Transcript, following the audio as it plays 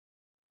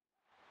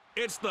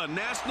It's the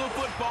National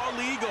Football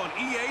League on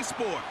EA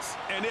Sports.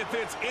 And if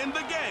it's in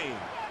the game,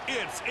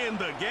 it's in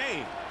the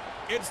game.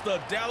 It's the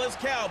Dallas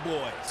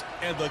Cowboys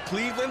and the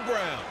Cleveland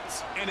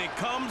Browns. And it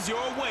comes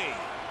your way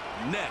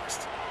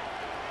next.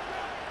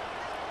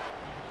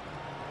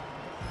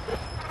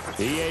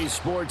 EA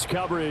Sports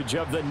coverage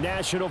of the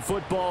National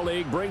Football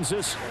League brings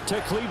us to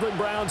Cleveland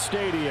Browns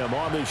Stadium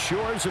on the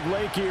shores of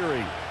Lake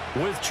Erie.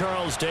 With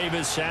Charles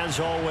Davis, as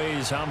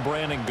always, I'm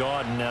Brandon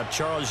Gaudin. Now,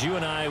 Charles, you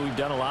and I, we've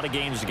done a lot of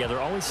games together.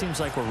 Always seems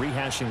like we're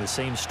rehashing the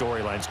same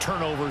storylines.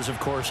 Turnovers, of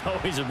course,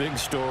 always a big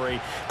story.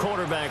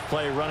 Quarterback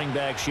play, running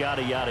backs,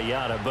 yada, yada,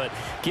 yada. But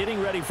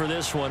getting ready for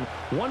this one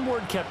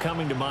word kept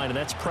coming to mind, and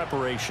that's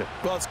preparation.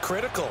 Well, it's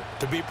critical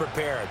to be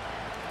prepared.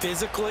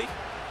 Physically,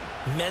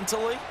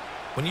 mentally.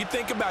 When you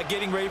think about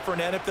getting ready for an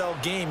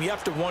NFL game, you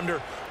have to wonder,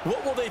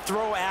 what will they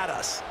throw at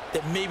us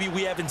that maybe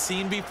we haven't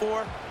seen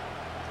before?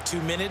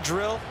 2-minute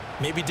drill,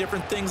 maybe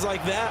different things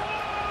like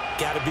that.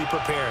 Got to be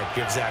prepared.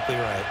 You're exactly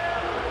right.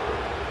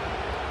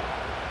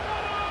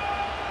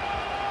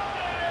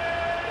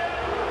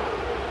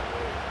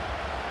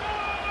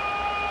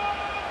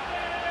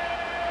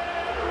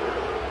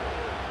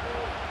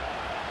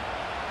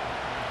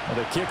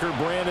 The kicker,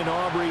 Brandon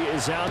Aubrey,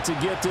 is out to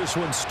get this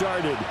one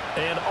started.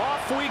 And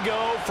off we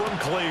go from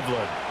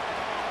Cleveland.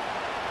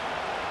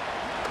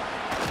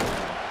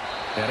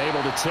 And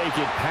able to take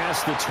it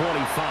past the 25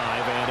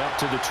 and up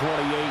to the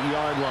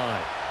 28-yard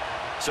line.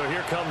 So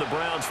here come the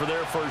Browns for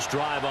their first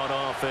drive on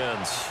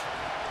offense.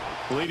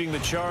 Leading the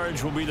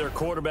charge will be their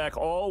quarterback,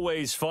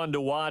 always fun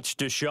to watch,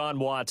 Deshaun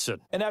Watson.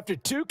 And after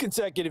 2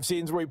 consecutive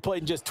seasons where he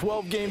played in just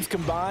 12 games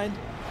combined,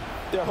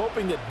 they're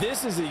hoping that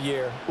this is a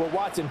year where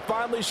Watson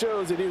finally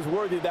shows that he was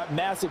worthy of that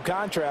massive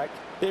contract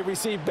they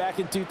received back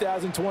in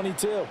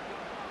 2022.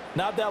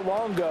 Not that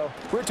long ago,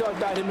 we're talking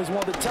about him as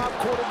one of the top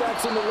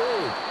quarterbacks in the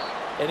league.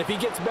 And if he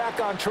gets back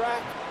on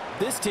track,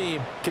 this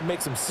team can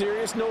make some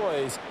serious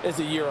noise as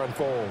the year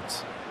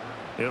unfolds.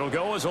 It'll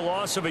go as a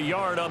loss of a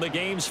yard on the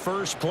game's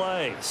first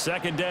play.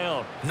 Second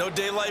down. No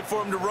daylight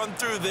for him to run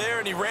through there,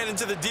 and he ran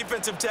into the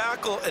defensive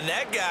tackle, and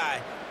that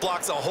guy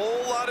blocks a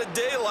whole lot of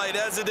daylight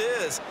as it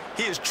is.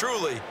 He is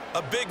truly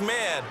a big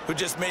man who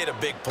just made a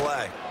big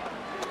play.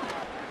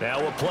 Now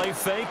we'll play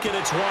fake, and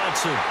it's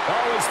Watson.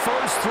 Oh, his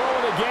first throw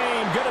of the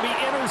game, going to be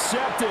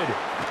intercepted.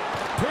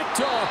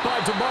 Picked off by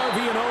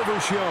DeMarvion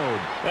Overshown.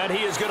 And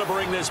he is going to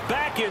bring this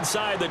back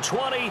inside the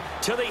 20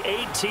 to the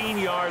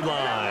 18-yard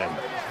line.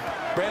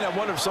 Brandon, I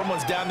wonder if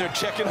someone's down there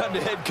checking on the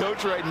head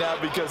coach right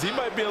now, because he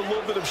might be in a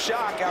little bit of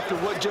shock after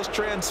what just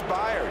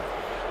transpired.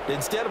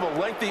 Instead of a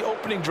lengthy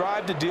opening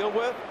drive to deal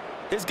with,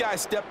 his guy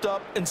stepped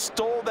up and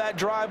stole that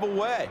drive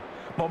away.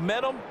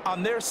 Momentum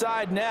on their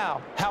side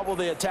now. How will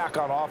they attack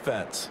on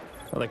offense?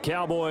 Well, the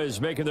Cowboys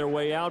making their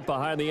way out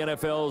behind the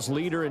NFL's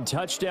leader in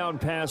touchdown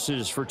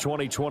passes for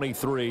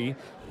 2023.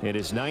 In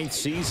his 9th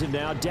season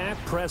now, Dak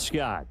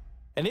Prescott.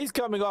 And he's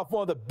coming off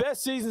one of the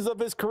best seasons of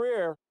his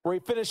career, where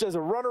he finished as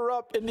a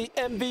runner-up in the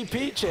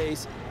MVP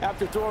chase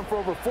after throwing for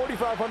over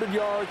 4,500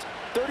 yards,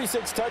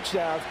 36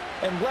 touchdowns,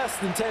 and less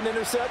than 10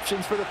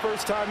 interceptions for the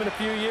first time in a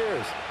few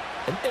years.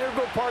 An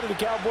integral part of the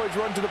Cowboys'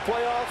 run to the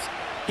playoffs.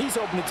 He's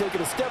hoping to take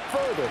it a step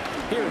further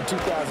here in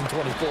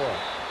 2024.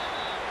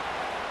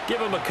 Give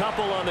him a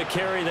couple on the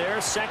carry there,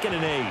 2nd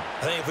and 8.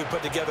 I think if we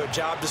put together a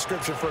job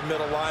description for a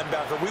middle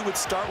linebacker, we would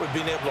start with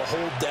being able to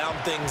hold down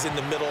things in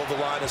the middle of the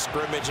line of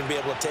scrimmage and be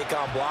able to take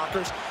on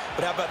blockers.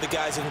 But how about the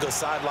guys who can go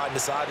sideline to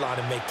sideline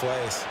and make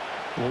plays?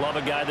 Love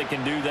a guy that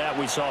can do that.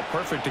 We saw a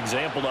perfect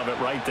example of it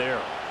right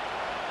there.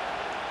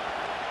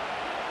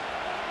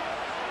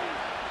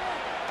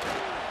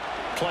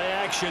 Play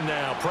action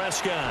now,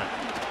 Prescott.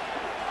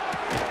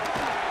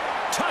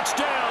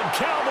 Touchdown,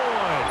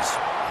 Cowboys!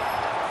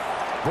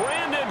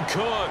 Brandon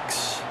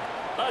Cooks,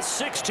 a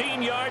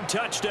 16-yard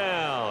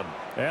touchdown.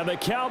 And the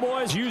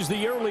Cowboys use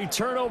the early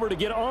turnover to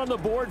get on the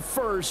board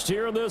first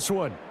here in this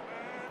one.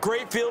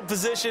 Great field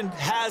position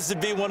has to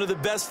be one of the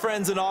best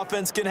friends an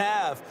offense can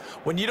have.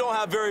 When you don't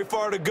have very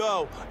far to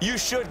go, you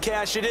should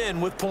cash it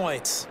in with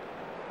points.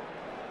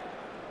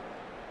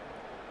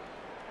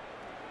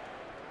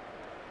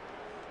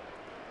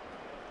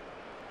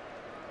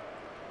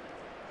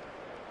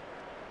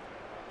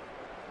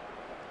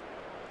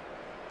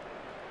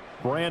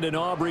 Brandon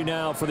Aubrey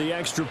now for the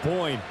extra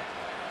point.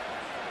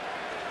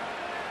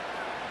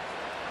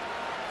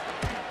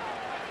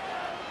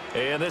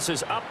 And this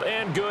is up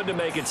and good to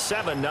make it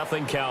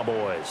 7-0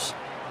 Cowboys.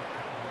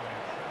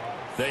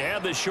 They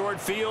had the short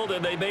field,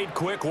 and they made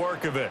quick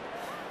work of it.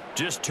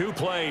 Just 2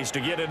 plays to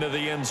get into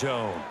the end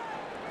zone.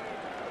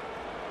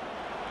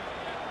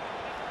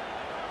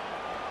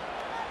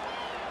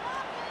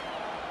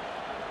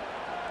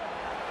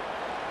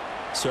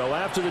 So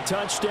after the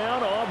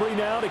touchdown, Aubrey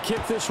now to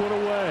kick this one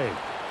away.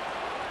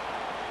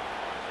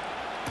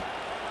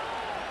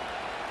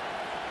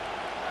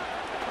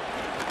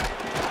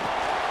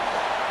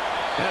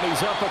 And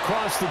he's up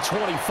across the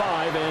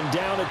 25 and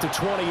down at the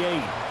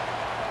 28.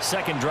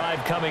 Second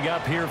drive coming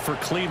up here for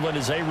Cleveland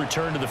as they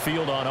return to the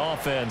field on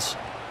offense.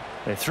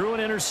 They threw an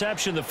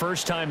interception the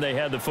first time they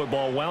had the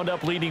football, wound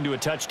up leading to a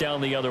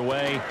touchdown the other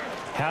way.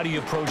 How do you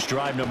approach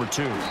drive number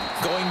 2?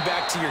 Going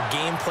back to your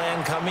game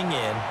plan coming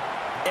in,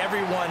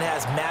 everyone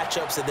has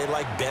matchups that they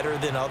like better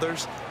than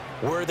others.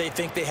 Where they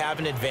think they have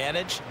an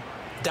advantage,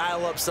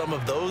 dial up some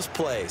of those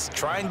plays.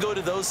 Try and go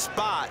to those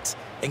spots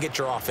and get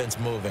your offense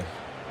moving.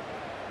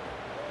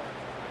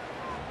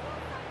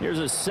 Here's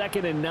a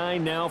 2nd and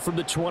 9 now from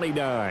the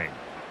 29.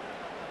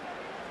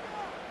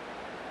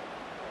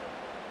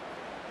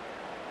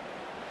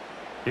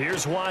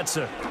 Here's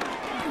Watson.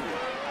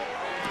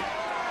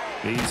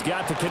 He's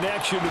got the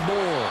connection to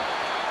Moore.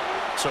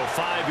 So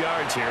 5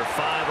 yards here,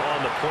 5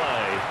 on the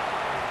play.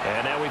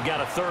 And now we've got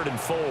a 3rd and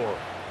 4.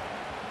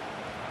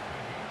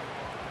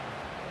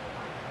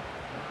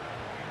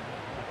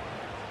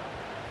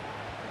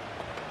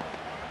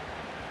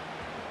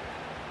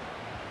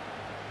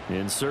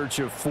 In search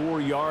of 4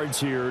 yards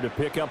here to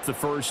pick up the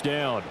first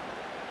down.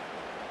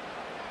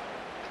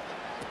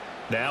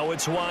 Now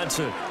it's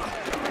Watson.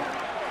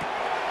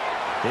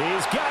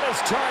 He's got his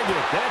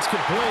target. That's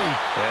complete.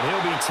 And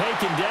he'll be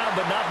taken down,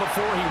 but not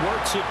before he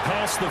works it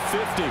past the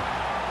 50.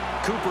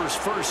 Cooper's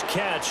first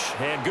catch,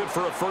 and good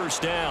for a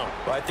first down.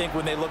 Well, I think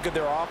when they look at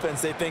their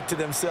offense, they think to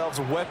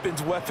themselves,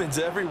 weapons, weapons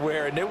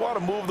everywhere, and they want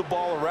to move the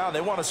ball around. They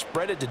want to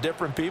spread it to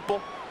different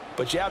people,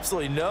 but you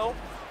absolutely know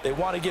they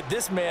want to get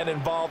this man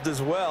involved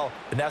as well,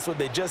 and that's what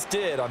they just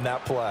did on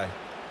that play.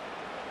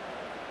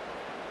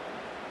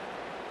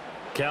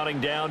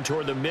 Counting down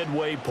toward the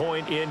midway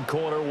point in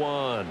quarter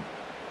 1.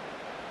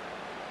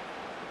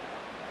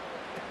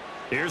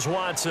 Here's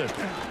Watson.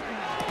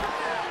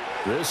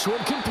 This one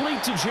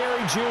complete to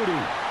Jerry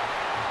Jeudy.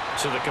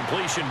 So the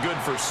completion good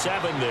for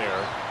 7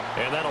 there,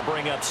 and that'll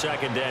bring up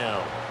 2nd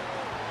down.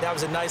 That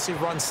was a nicely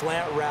run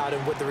slant route,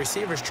 and what the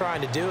receiver's trying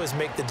to do is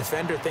make the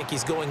defender think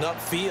he's going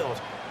upfield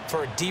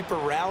for a deeper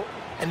route,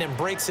 and then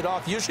breaks it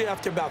off, usually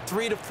after about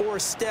 3 to 4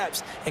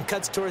 steps, and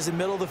cuts towards the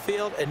middle of the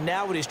field. And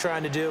now what he's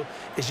trying to do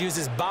is use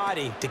his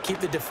body to keep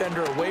the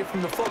defender away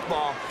from the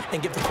football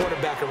and give the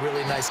quarterback a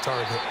really nice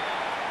target.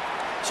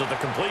 So the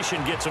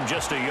completion gets him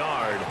just a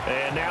yard,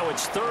 and now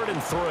it's 3rd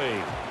and 3.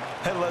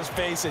 And let's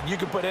face it, you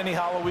can put any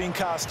Halloween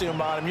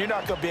costume on him. You're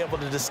not going to be able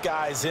to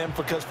disguise him,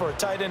 because for a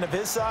tight end of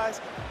his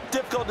size,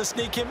 difficult to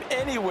sneak him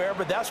anywhere,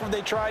 but that's what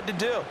they tried to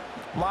do.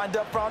 Lined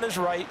up on his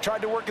right,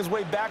 tried to work his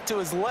way back to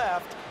his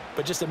left,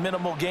 but just a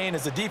minimal gain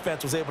as the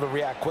defense was able to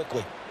react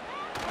quickly.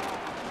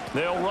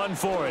 They'll run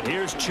for it.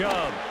 Here's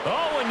Chubb.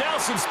 Oh, and now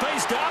some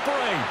space to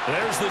operate.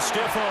 There's the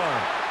stiff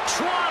arm.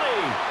 20.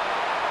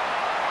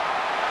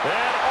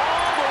 And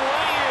all the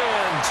way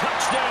in.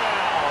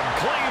 Touchdown,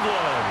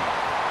 Cleveland.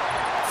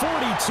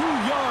 42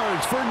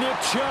 yards for Nick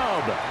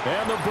Chubb.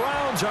 And the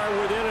Browns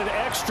are within an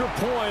extra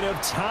point of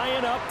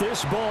tying up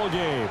this ball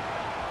game.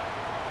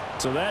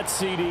 So that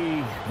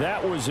CD,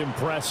 that was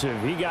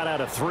impressive. He got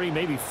out of 3,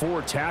 maybe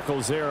 4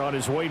 tackles there on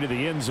his way to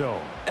the end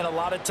zone. And a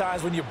lot of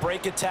times when you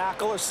break a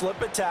tackle or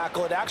slip a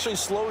tackle, it actually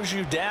slows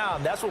you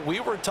down. That's what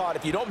we were taught.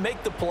 If you don't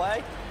make the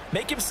play,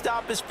 make him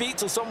stop his feet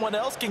so someone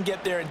else can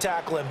get there and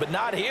tackle him. But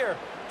not here.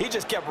 He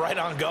just kept right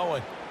on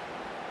going.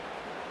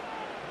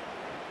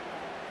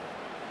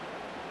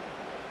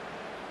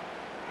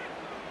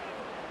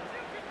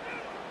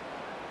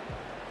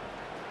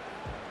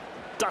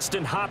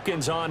 Dustin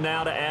Hopkins on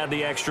now to add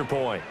the extra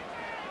point.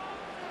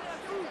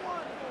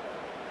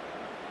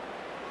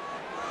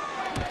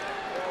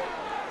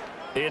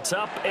 It's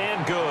up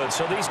and good.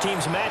 So these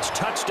teams match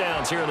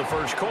touchdowns here in the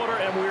first quarter,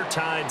 and we're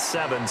tied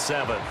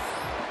 7-7.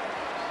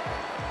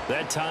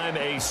 That time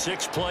a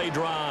 6-play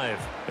drive.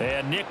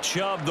 And Nick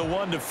Chubb the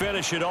one to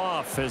finish it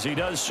off as he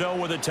does so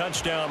with a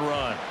touchdown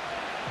run.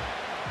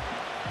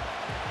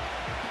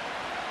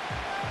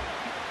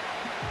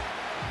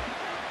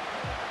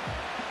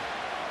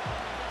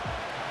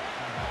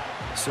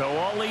 So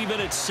all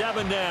even at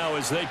 7 now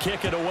as they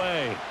kick it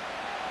away.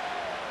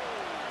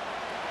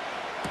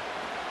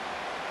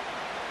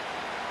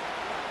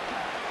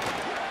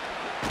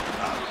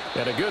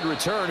 And a good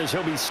return as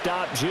he'll be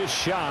stopped just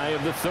shy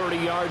of the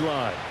 30-yard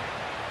line.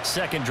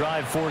 Second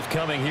drive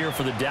forthcoming here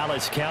for the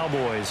Dallas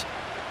Cowboys.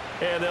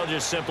 And they'll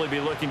just simply be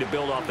looking to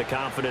build off the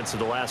confidence of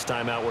the last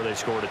time out where they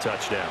scored a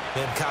touchdown.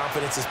 And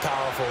confidence is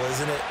powerful,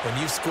 isn't it? When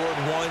you've scored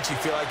once, you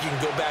feel like you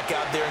can go back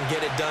out there and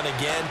get it done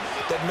again.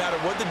 Doesn't matter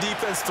what the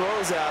defense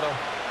throws at them.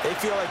 They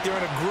feel like they're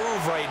in a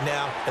groove right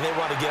now, and they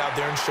want to get out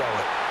there and show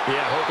it.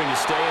 Yeah, hoping to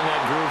stay in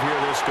that groove here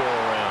this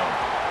go-around.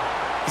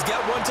 He's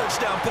got 1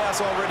 touchdown pass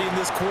already in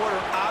this quarter,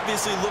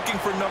 obviously looking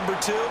for number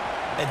 2,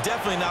 and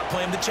definitely not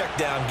playing the check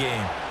down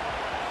game.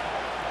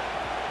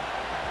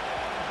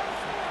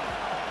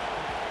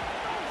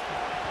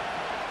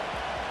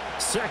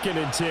 Second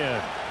and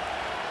 10.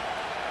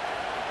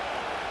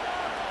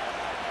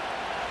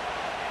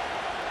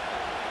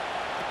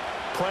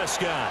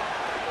 Prescott.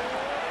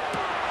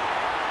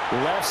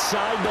 Left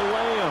side to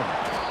Lamb.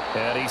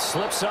 And he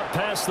slips up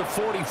past the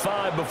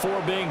 45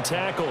 before being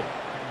tackled.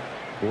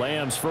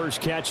 Lamb's first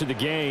catch of the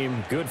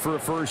game. Good for a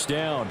first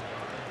down.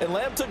 And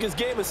Lamb took his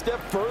game a step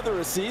further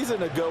a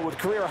season ago with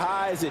career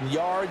highs in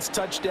yards,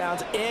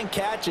 touchdowns, and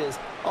catches,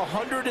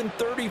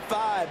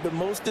 135, the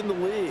most in the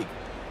league.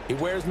 He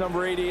wears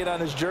number 88 on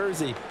his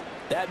jersey.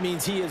 That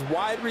means he is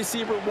wide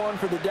receiver 1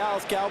 for the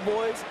Dallas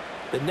Cowboys.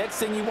 The next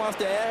thing he wants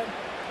to add,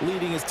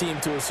 leading his team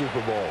to a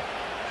Super Bowl.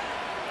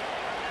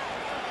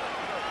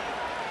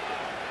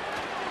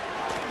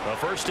 A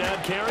first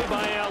down carry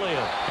by Elliott.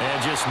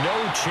 And just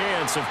no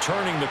chance of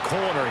turning the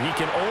corner. He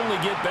can only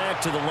get back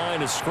to the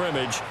line of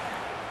scrimmage.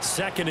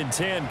 2nd and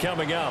 10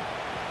 coming up.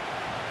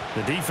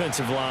 The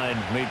defensive line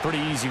made pretty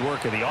easy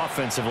work of the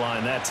offensive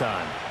line that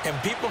time. And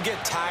people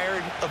get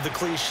tired of the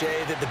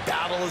cliche that the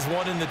battle is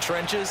won in the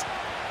trenches.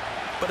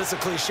 But it's a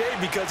cliche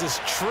because it's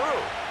true.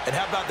 And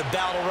how about the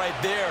battle right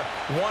there?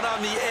 One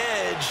on the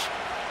edge,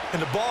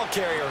 and the ball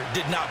carrier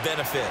did not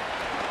benefit.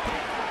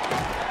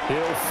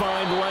 He'll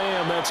find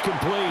Lamb. That's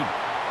complete.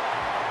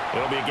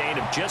 It'll be a gain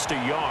of just a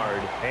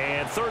yard.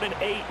 And 3rd and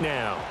 8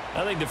 now.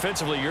 I think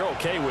defensively you're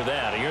okay with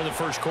that. Here in the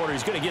first quarter,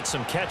 he's going to get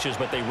some catches,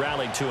 but they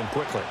rallied to him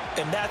quickly.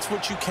 And that's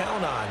what you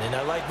count on. And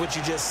I like what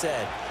you just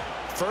said.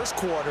 First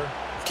quarter,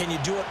 can you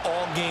do it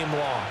all game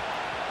long?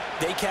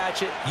 They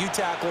catch it, you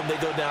tackle them, they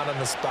go down on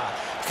the spot.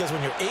 Because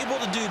when you're able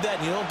to do that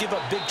and you don't give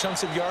up big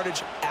chunks of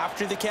yardage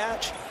after the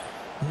catch,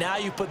 now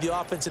you put the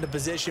offense in a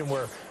position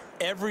where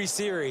every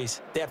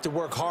series they have to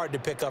work hard to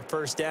pick up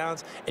first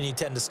downs, and you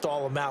tend to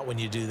stall them out when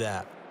you do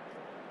that.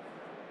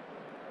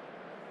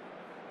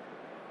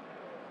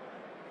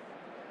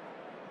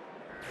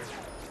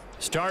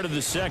 Start of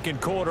the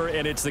second quarter,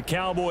 and it's the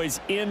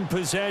Cowboys in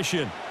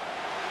possession.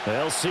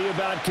 They'll see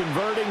about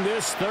converting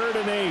this 3rd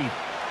and 8.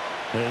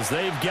 As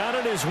they've got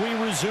it as we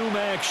resume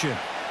action.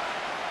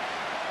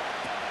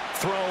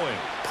 Throwing,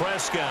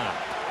 Prescott.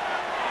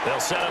 They'll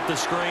set up the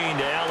screen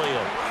to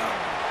Elliott.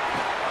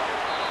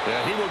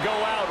 And he will go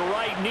out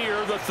right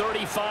near the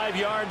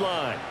 35-yard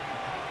line.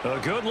 A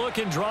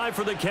good-looking drive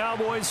for the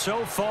Cowboys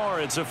so far.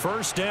 It's a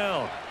first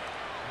down.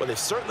 Well, they've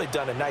certainly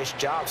done a nice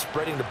job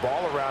spreading the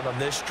ball around on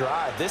this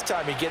drive. This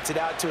time he gets it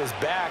out to his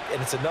back,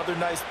 and it's another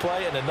nice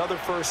play and another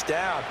first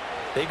down.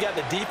 They've got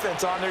the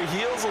defense on their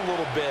heels a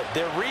little bit.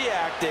 They're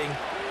reacting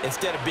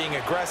instead of being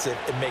aggressive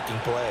and making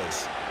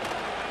plays.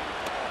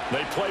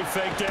 They play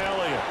fake to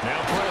Elliott.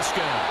 Now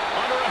Prescott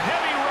under a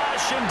heavy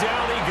rush, and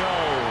down he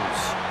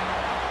goes.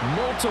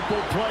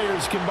 Multiple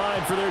players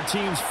combined for their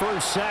team's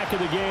first sack of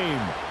the game.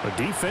 But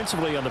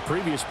defensively on the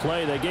previous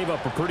play, they gave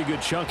up a pretty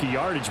good chunk of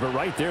yardage, but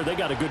right there they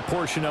got a good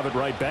portion of it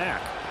right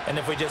back. And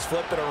if we just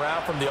flip it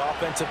around from the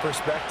offensive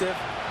perspective,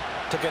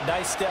 took a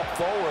nice step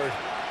forward,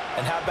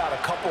 and how about a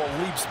couple of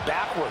leaps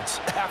backwards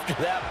after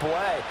that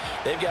play?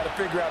 They've got to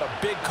figure out a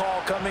big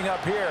call coming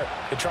up here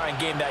to try and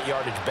gain that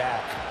yardage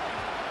back.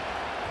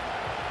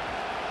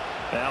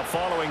 Now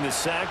following the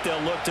sack,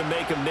 they'll look to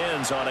make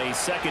amends on a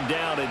 2nd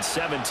down and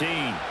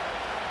 17.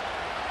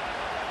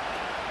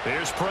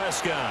 Here's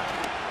Prescott.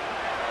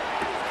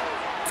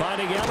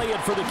 Finding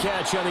Elliott for the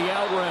catch on the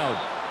out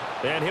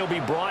route. And he'll be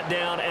brought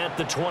down at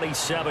the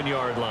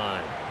 27-yard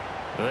line.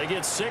 They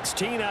get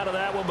 16 out of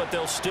that one, but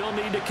they'll still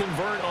need to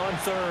convert on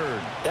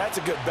 3rd. That's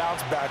a good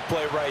bounce-back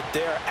play right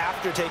there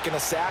after taking a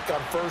sack on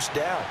first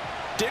down.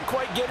 Didn't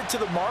quite get it to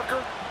the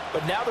marker,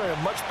 but now they're in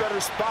a much better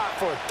spot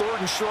for a 3rd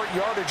and short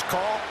yardage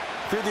call.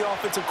 If you're the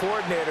offensive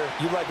coordinator,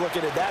 you like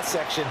looking at that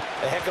section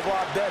a heck of a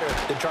lot better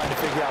than trying to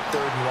figure out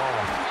 3rd and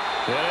long.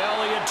 And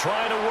Elliott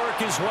trying to work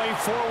his way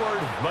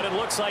forward, but it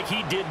looks like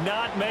he did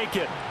not make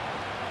it.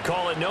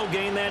 Call it no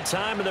gain that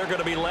time, and they're going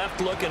to be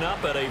left looking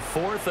up at a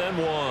 4th and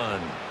 1.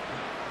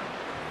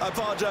 I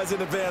apologize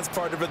in advance,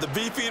 partner, but the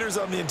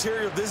beefeaters on the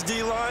interior of this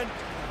D-line,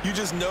 you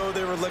just know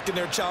they were licking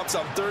their chops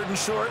on 3rd and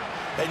short.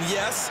 And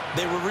yes,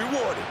 they were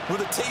rewarded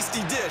with a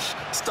tasty dish,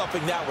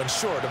 stuffing that one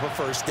short of a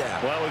first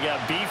down. Well, we got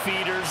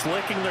beefeaters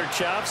licking their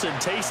chops and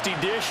tasty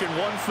dish in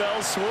one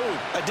fell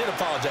swoop. I did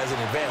apologize in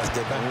advance,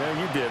 didn't I?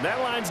 Yeah, you did.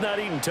 That line's not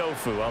eating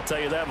tofu. I'll tell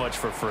you that much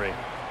for free.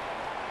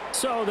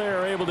 So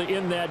they're able to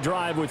end that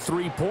drive with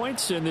 3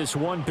 points in this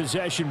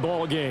one-possession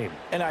ball game.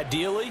 And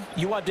ideally,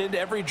 you want to end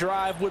every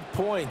drive with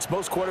points.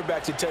 Most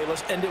quarterbacks would tell you,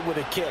 let's end it with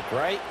a kick,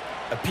 right?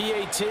 A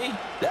PAT,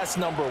 that's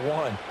number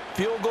 1.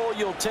 Field goal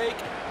you'll take.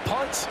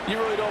 Punts, you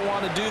really don't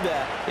want to do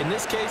that. In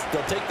this case,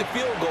 they'll take the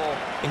field goal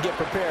and get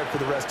prepared for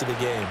the rest of the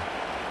game.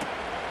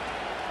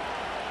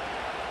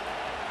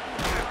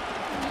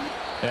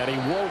 And he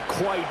won't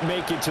quite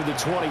make it to the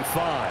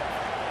 25.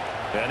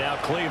 And now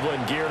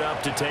Cleveland geared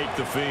up to take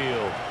the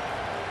field.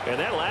 And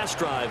that last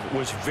drive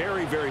was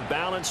very, very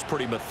balanced,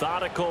 pretty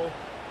methodical.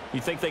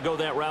 You think they go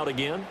that route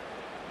again?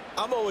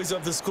 I'm always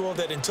of the school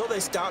that until they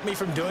stop me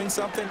from doing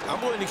something,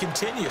 I'm going to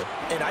continue.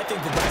 And I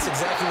think that that's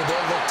exactly what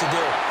they'll look to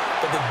do.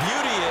 But the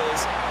beauty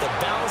is the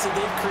balance that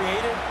they've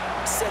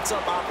created sets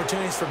up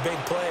opportunities for big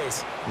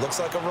plays. Looks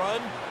like a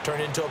run,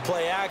 turn into a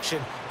play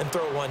action, and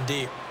throw one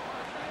deep.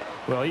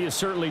 Well, he is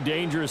certainly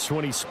dangerous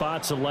when he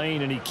spots a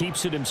lane, and he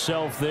keeps it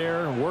himself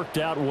there. Worked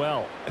out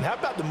well. And how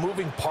about the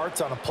moving parts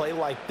on a play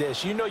like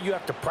this? You know you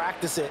have to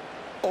practice it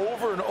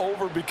over and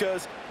over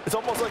because it's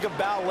almost like a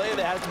ballet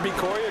that has to be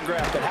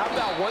choreographed. And how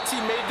about once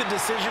he made the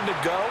decision to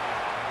go,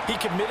 He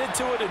committed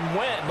to it and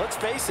went. Let's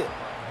face it,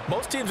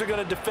 most teams are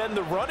going to defend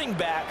the running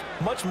back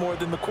much more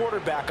than the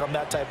quarterback on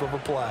that type of a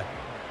play.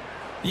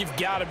 You've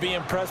got to be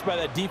impressed by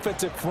that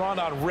defensive front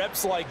on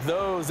reps like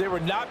those. They were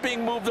not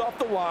being moved off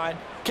the line,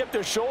 kept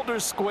their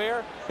shoulders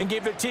square, and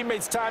gave their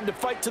teammates time to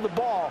fight to the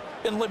ball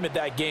and limit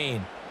that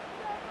gain.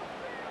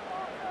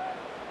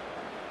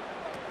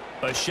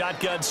 A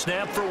shotgun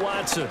snap for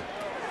Watson.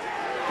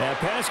 That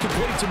pass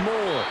complete to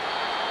Moore.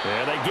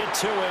 And they get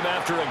to him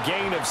after a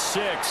gain of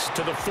 6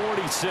 to the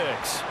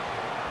 46.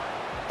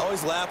 I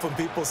always laugh when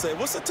people say,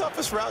 what's the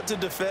toughest route to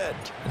defend?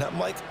 And I'm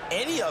like,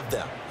 any of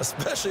them,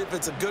 especially if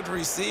it's a good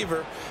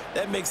receiver.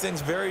 That makes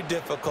things very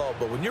difficult.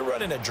 But when you're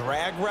running a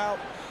drag route,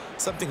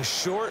 something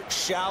short,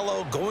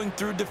 shallow, going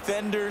through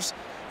defenders,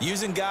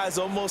 using guys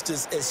almost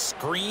as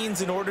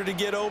screens in order to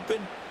get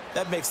open,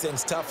 that makes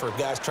things tough for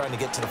guys trying to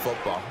get to the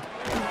football.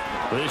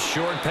 This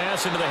short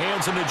pass into the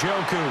hands of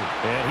Njoku.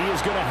 And he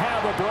is going to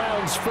have a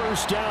Browns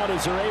first down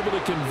as they're able to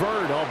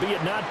convert,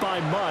 albeit not by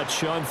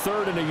much, on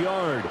 3rd and a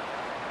yard.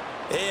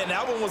 And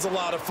that one was a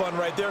lot of fun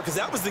right there because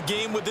that was the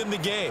game within the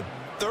game.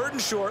 3rd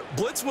and short,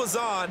 blitz was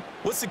on.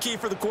 What's the key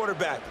for the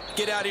quarterback?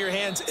 Get out of your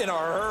hands in a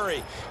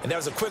hurry. And that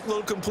was a quick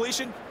little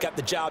completion. Got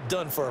the job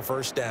done for a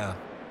first down.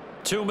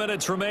 2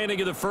 minutes remaining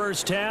in the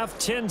first half.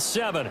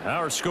 10-7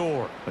 our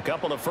score. A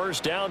couple of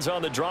first downs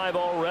on the drive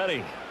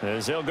already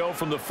as they'll go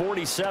from the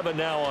 47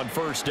 now on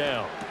first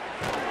down.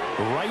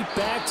 Right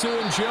back to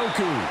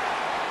Njoku.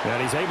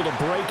 And he's able to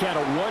break out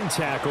of one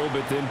tackle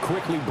but then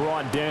quickly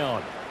brought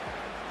down.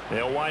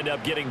 They'll wind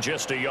up getting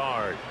just a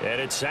yard, and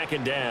it's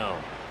 2nd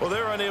down. Well,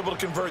 they're unable to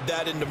convert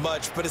that into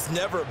much, but it's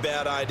never a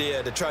bad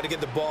idea to try to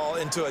get the ball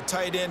into a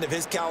tight end of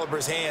his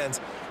caliber's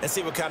hands and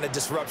see what kind of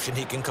disruption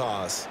he can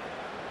cause.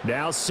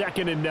 Now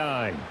 2nd and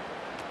 9.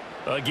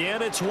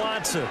 Again, it's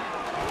Watson.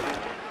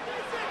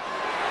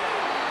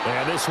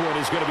 And this one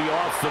is going to be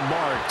off the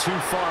mark, too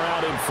far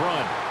out in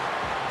front.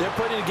 They're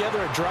putting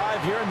together a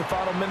drive here in the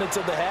final minutes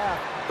of the half,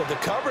 but the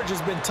coverage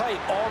has been tight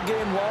all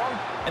game long,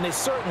 and they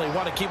certainly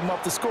want to keep them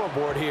off the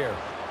scoreboard here.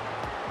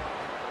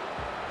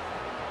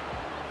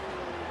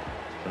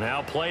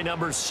 Now play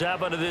number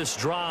 7 of this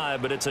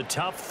drive, but it's a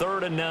tough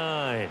 3rd and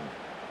 9.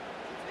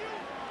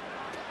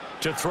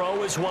 To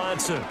throw is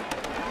Watson.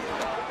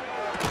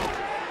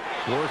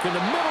 Work in the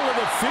middle of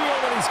the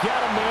field, and he's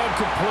got a man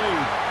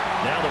complete.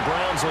 Now the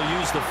Browns will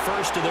use the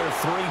first of their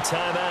 3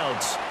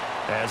 timeouts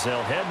as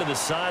they'll head to the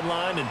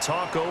sideline and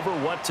talk over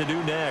what to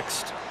do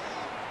next.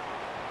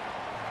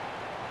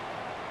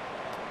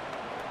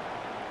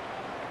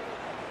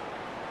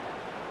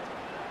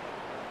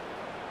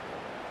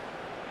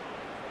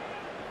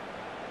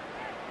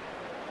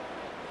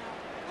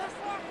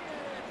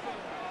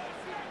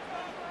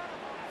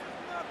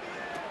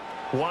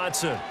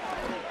 Watson.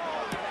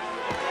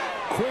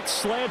 Quick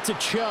slant to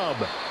Chubb.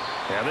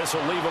 And this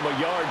will leave him a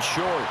yard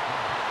short.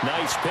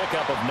 Nice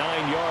pickup of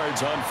 9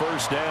 yards on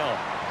first down.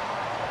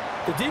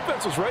 The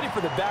defense was ready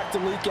for the back to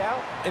leak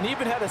out and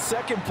even had a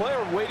second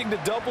player waiting to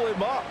double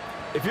him up.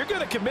 If you're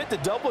going to commit to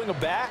doubling a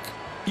back,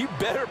 you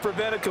better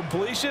prevent a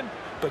completion,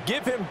 but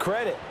give him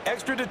credit.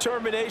 Extra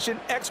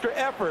determination, extra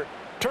effort,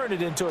 turn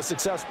it into a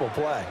successful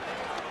play.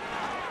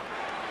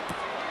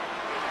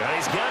 And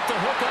he's got the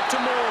hook up to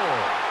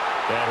Moore.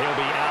 And he'll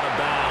be out of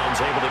bounds,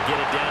 able to get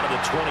it down to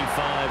the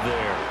 25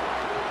 there.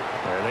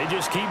 And they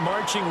just keep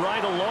marching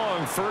right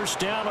along. First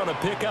down on a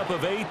pickup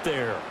of 8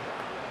 there.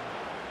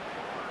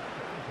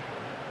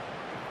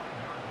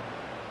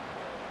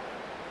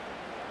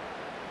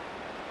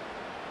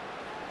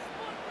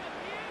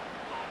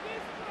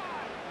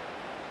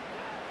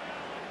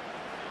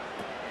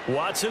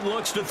 Watson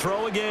looks to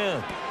throw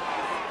again.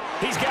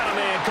 He's got a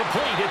man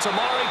complete. It's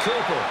Amari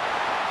Cooper.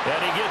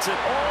 And he gets it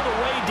all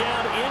the way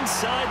down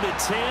inside the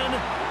 10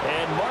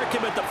 and mark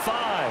him at the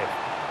 5.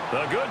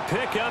 A good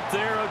pickup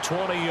there of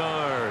 20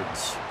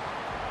 yards.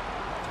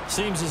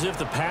 Seems as if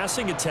the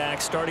passing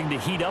attack's starting to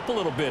heat up a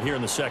little bit here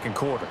in the second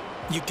quarter.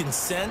 You can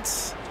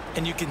sense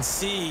and you can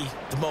see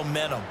the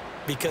momentum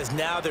because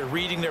now they're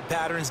reading their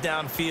patterns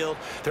downfield,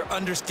 they're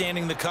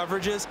understanding the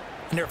coverages,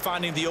 and they're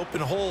finding the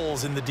open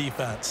holes in the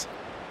defense.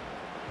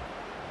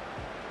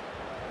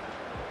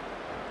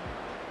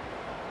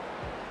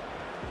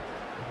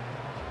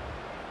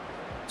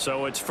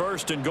 So it's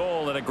 1st and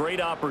goal and a great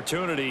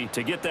opportunity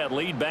to get that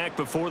lead back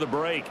before the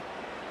break.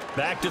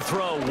 Back to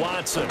throw,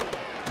 Watson.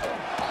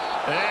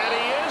 And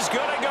he is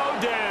going to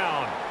go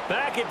down.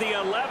 Back at the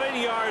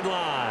 11-yard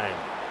line.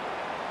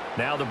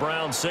 Now the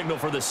Browns signal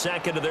for the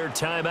second of their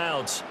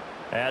timeouts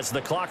as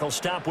the clock will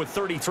stop with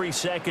 33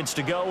 seconds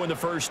to go in the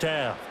first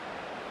half.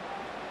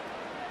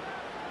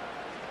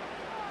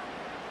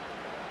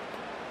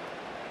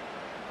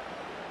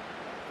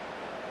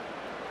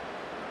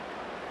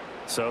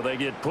 So they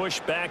get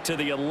pushed back to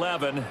the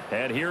 11,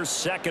 and here's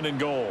 2nd and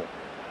goal.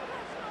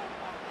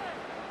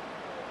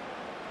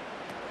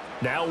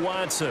 Now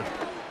Watson.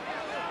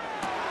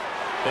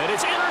 And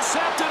it's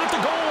intercepted at the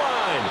goal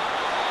line.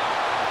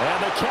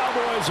 And the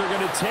Cowboys are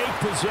going to take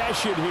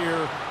possession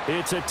here.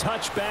 It's a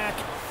touchback,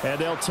 and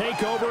they'll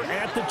take over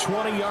at the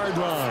 20-yard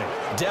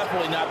line.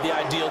 Definitely not the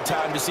ideal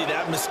time to see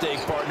that mistake,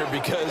 partner,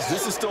 because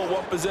this is still a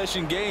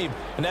one-possession game,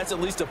 and that's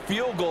at least a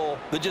field goal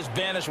that just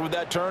vanished with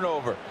that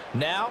turnover.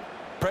 Now,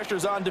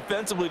 pressure's on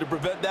defensively to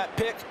prevent that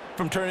pick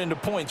from turning into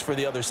points for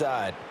the other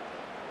side.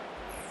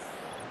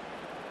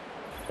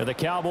 And the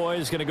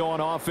Cowboys going to go on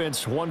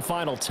offense one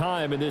final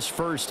time in this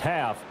first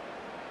half.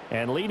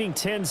 And leading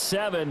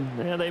 10-7,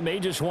 and they may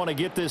just want to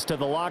get this to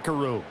the locker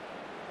room.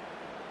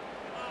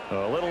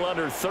 A little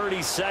under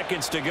 30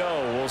 seconds to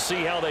go. We'll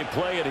see how they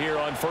play it here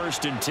on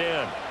 1st and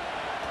 10.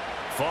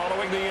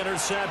 Following the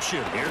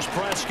interception, here's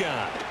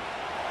Prescott.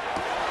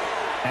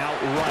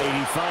 Outright,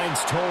 he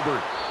finds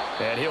Tolbert.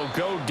 And he'll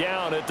go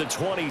down at the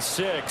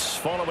 26,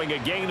 following a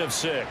gain of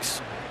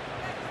 6.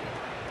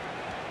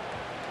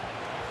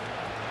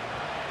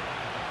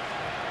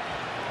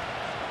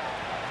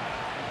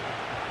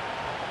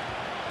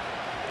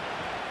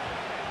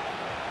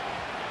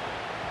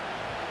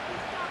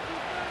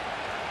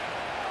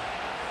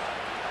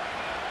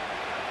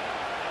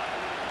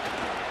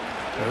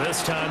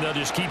 This time they'll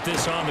just keep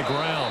this on the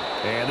ground.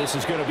 And this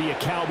is going to be a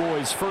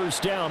Cowboys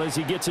first down as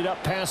he gets it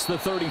up past the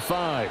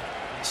 35.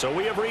 So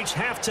we have reached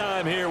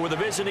halftime here with the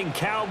visiting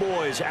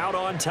Cowboys out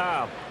on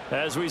top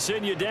as we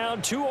send you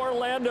down to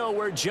Orlando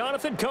where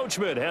Jonathan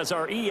Coachman has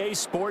our EA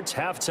Sports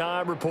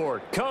halftime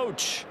report.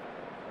 Coach.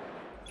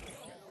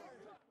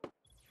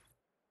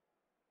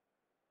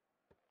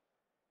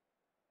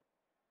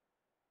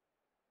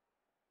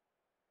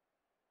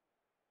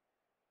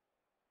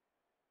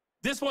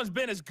 This one's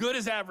been as good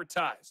as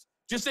advertised.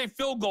 Just a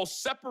field goal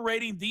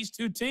separating these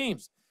two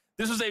teams.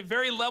 This was a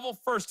very level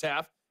first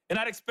half, and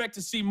I'd expect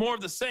to see more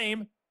of the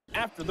same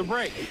after the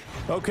break.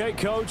 Okay,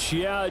 Coach.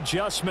 Yeah,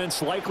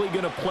 adjustments likely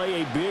going to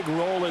play a big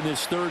role in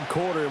this third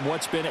quarter in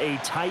what's been a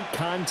tight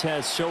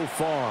contest so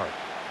far.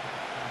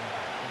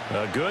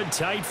 A good,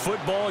 tight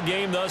football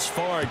game thus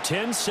far.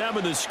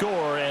 10-7 the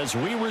score as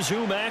we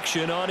resume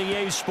action on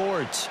EA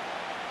Sports.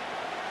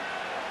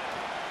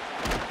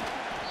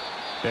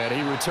 And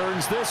he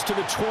returns this to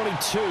the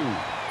 22.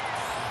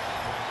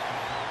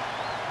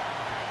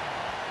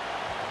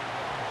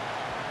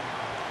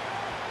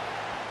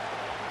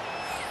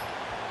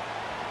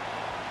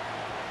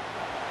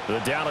 The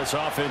Dallas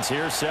offense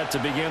here set to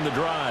begin the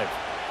drive.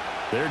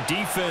 Their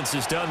defense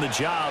has done the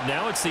job.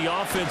 Now it's the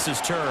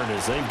offense's turn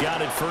as they've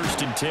got it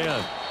 1st and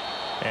 10.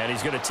 And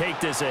he's going to take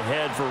this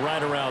ahead for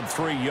right around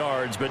 3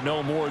 yards, but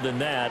no more than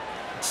that.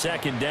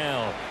 2nd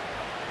down.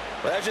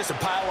 Well, that's just a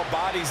pile of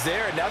bodies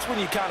there, and that's when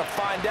you kind of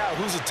find out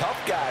who's a tough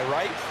guy,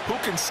 right? Who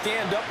can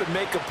stand up and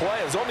make a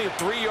play. It was only a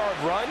 3-yard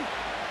run,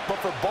 but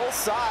for both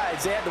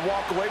sides, they had to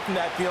walk away from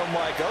that feeling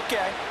like,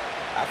 okay,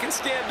 I can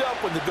stand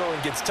up when the going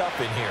gets tough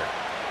in here.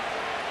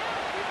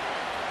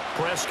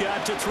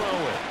 Prescott to throw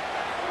it.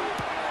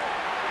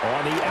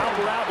 On the out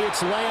route,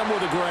 it's Lamb with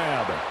a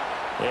grab.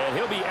 And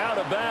he'll be out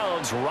of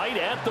bounds right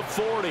at the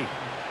 40.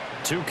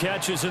 2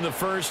 catches in the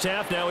first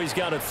half. Now he's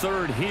got a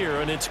 3rd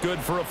here, and it's good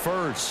for a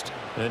 1st.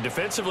 And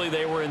defensively,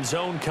 they were in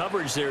zone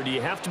coverage there. Do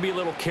you have to be a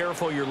little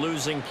careful you're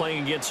losing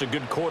playing against a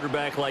good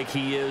quarterback like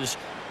he is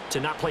to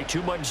not play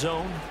too much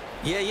zone?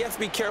 Yeah, you have to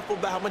be careful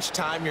about how much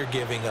time you're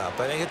giving up.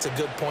 I think it's a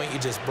good point you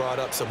just brought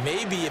up. So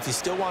maybe if you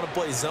still want to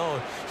play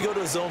zone, you go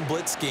to a zone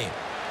blitz scheme.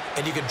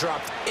 And you can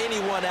drop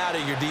anyone out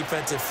of your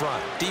defensive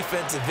front,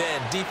 defensive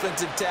end,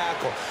 defensive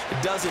tackle.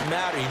 It doesn't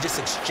matter. You just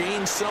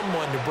exchange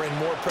someone to bring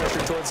more pressure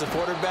towards the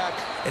quarterback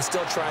and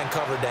still try and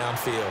cover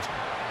downfield.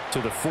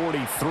 To the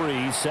 43,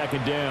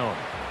 2nd down.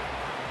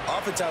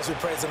 Oftentimes we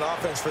praise an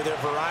offense for their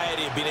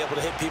variety of being able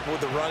to hit people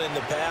with the run in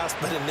the pass.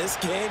 But in this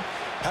game,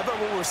 how about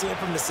what we're seeing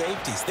from the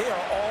safeties? They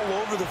are all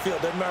over the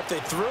field. Doesn't matter if they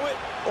threw it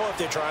or if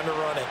they're trying to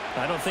run it.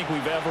 I don't think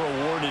we've ever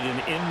awarded an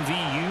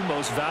MVU,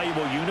 most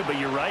valuable unit, but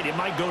you're right. It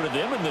might go to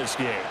them in this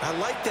game. I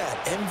like that.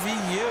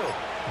 MVU.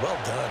 Well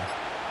done.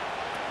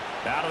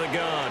 Out of the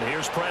gun.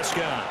 Here's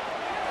Prescott.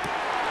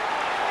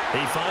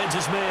 He finds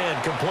his man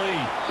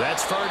complete.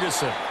 That's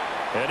Ferguson.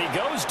 And he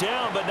goes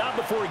down, but not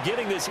before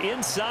getting this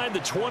inside the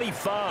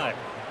 25.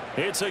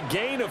 It's a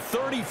gain of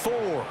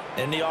 34.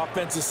 And the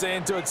offense is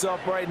saying to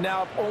itself right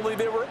now, if only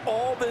they were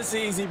all this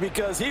easy,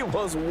 because he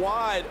was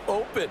wide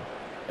open.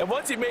 And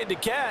once he made the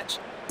catch,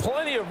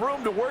 plenty of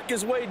room to work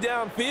his way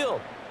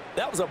downfield.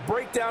 That was a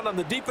breakdown on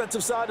the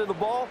defensive side of the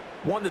ball,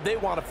 one that they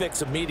want to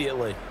fix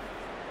immediately.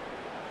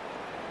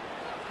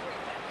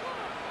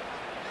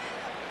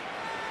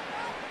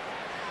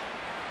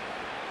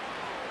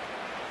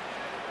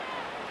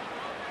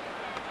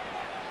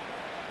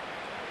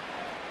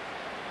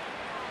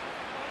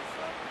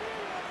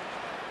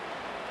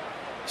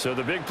 So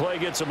the big play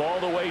gets them all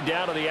the way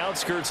down to the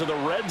outskirts of the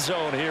red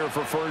zone here for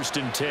 1st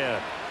and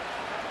 10.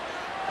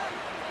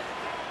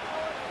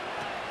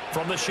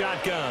 From the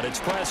shotgun, it's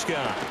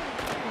Prescott.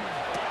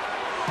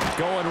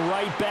 Going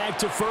right back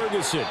to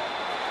Ferguson.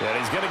 And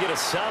he's going to get a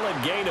solid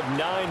gain of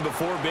 9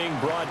 before being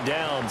brought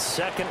down.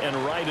 2nd and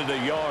right at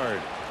a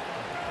yard.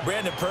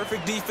 Brandon,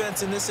 perfect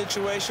defense in this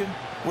situation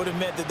would have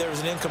meant that there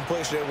was an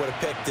incompletion that would have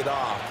picked it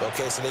off.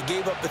 Okay, so they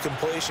gave up the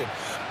completion.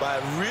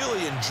 But I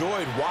really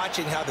enjoyed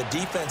watching how the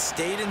defense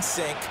stayed in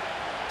sync,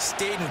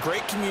 stayed in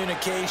great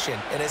communication.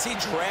 And as he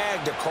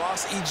dragged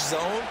across each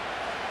zone,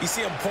 you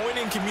see him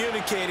pointing,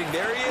 communicating.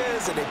 There he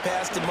is, and they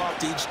passed him off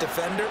to each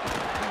defender.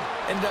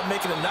 Ended up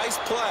making a nice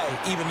play,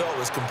 even though it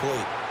was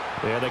complete.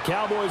 Yeah, the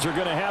Cowboys are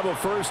going to have a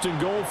 1st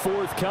and goal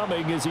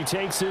forthcoming as he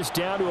takes this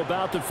down to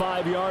about the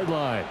 5-yard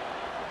line.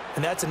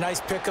 And that's a nice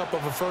pickup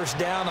of a 1st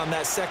down on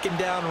that 2nd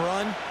down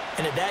run.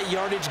 And at that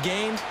yardage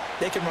gained,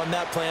 they can run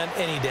that play on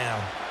any down.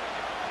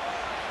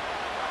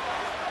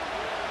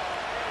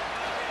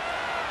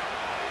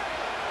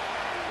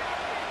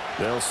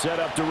 They'll set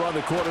up to run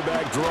the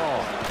quarterback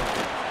draw.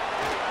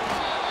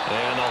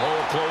 And the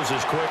hole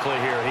closes quickly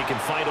here. He can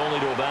fight only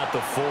to about the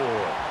 4.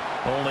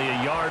 Only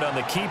a yard on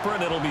the keeper,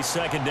 and it'll be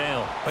 2nd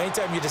down.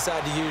 Anytime you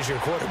decide to use your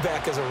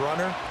quarterback as a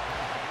runner,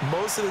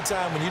 most of the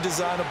time when you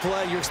design a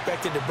play, you're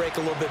expected to break a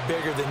little bit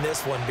bigger than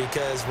this one,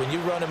 because when you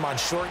run him on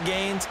short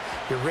gains,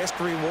 your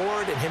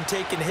risk-reward and him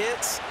taking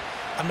hits,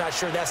 I'm not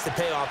sure that's the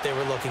payoff they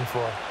were looking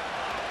for.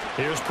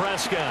 Here's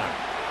Prescott.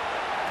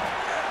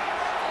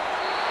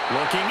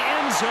 Looking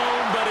end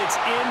zone, but it's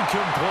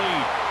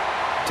incomplete.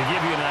 To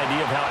give you an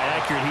idea of how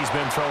accurate he's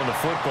been throwing the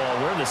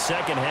football, we're in the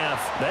 2nd half.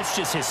 That's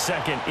just his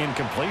 2nd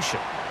incompletion.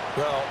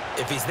 Well,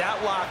 if he's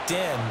that locked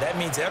in, that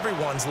means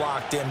everyone's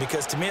locked in,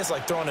 because to me it's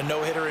like throwing a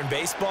no-hitter in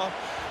baseball.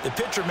 The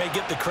pitcher may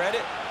get the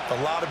credit, but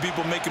a lot of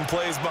people making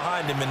plays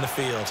behind him in the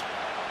field.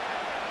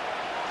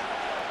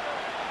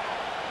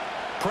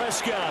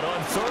 Prescott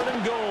on 3rd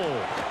and goal.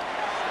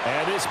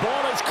 And this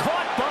ball is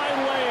caught by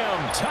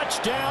Lamb.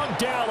 Touchdown,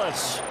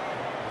 Dallas.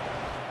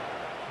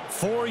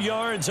 4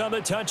 yards on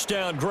the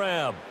touchdown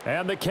grab.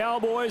 And the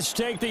Cowboys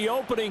take the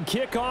opening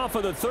kickoff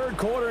of the 3rd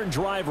quarter and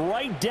drive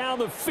right down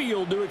the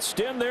field to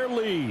extend their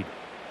lead.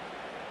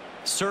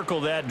 Circle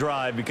that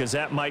drive, because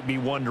that might be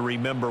one to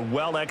remember.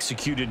 Well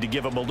executed to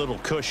give them a little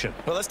cushion.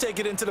 Well, let's take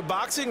it into the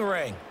boxing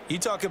ring. You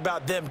talk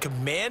about them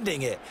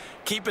commanding it,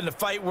 keeping the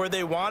fight where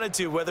they wanted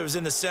to, whether it was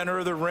in the center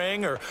of the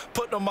ring or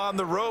putting them on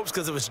the ropes,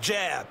 because it was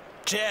jab,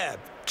 jab,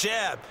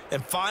 jab.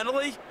 And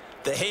finally,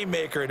 the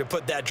haymaker to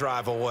put that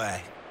drive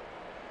away.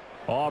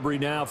 Aubrey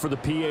now for the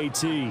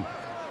PAT.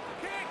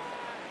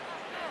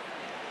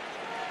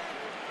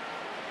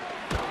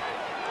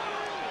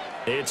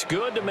 It's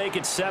good to make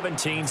it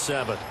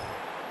 17-7.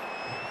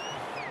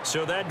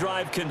 So that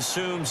drive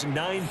consumes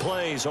 9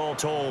 plays all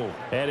told.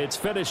 And it's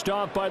finished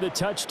off by the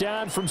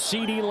touchdown from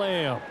CeeDee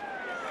Lamb.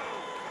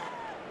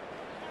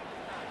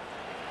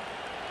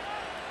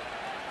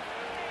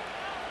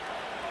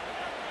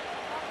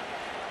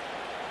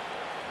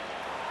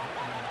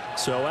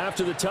 So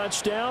after the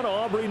touchdown,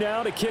 Aubrey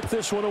now to kick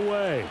this one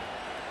away.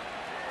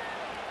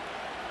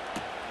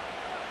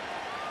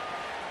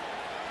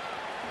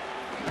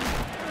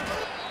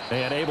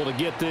 And able to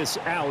get this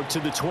out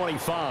to the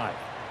 25.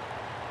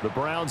 The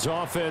Browns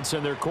offense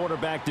and their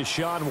quarterback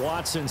Deshaun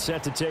Watson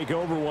set to take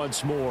over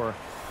once more.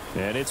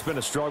 And it's been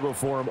a struggle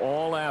for him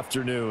all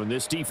afternoon.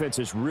 This defense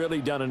has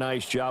really done a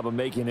nice job of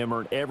making him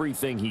earn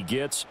everything he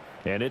gets.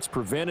 And it's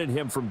prevented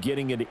him from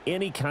getting into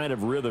any kind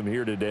of rhythm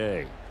here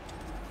today.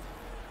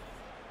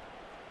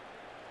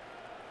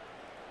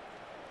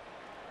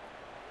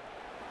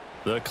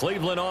 The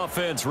Cleveland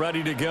offense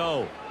ready to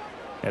go.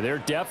 And their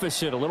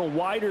deficit a little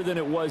wider than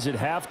it was at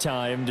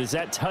halftime. Does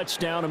that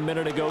touchdown a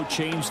minute ago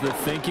change the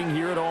thinking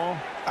here at all?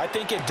 I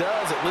think it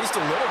does, at least a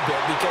little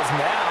bit, because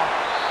now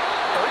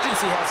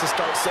urgency has to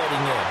start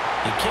setting in.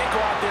 You can't go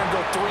out there and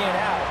go 3 and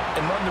out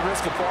and run the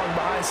risk of falling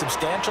behind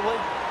substantially,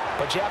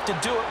 but you have to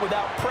do it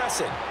without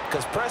pressing,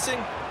 because pressing,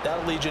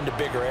 that'll lead you into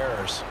bigger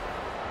errors.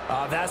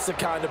 That's the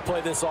kind of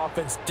play this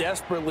offense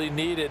desperately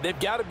needed. They've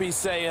got to be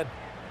saying,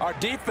 our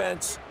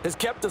defense has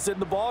kept us in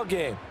the ball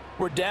game.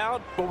 We're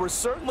down, but we're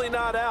certainly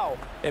not out.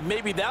 And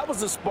maybe that was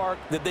the spark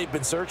that they've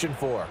been searching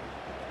for.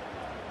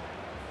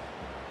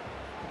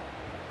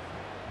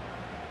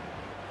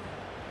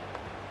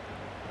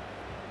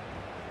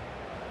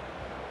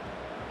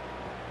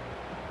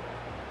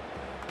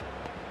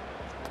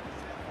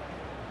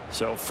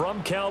 So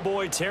from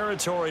Cowboy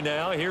territory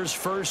now, here's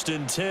 1st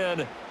and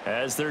 10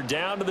 as they're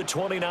down to the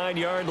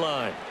 29-yard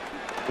line.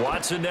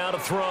 Watson now to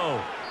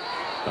throw.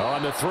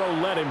 On the throw,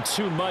 led him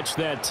too much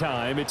that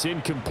time. It's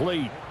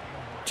incomplete.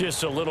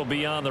 Just a little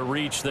beyond the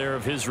reach there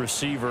of his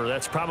receiver.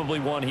 That's probably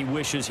one he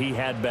wishes he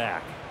had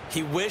back.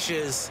 He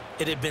wishes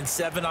it had been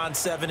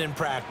 7-on-7 in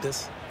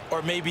practice,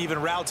 or maybe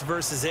even routes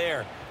versus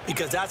air,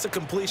 because that's a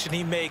completion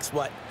he makes,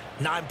 what,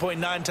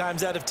 9.9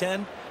 times out of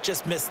 10?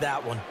 Just missed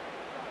that one.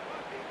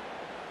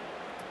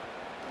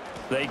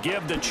 They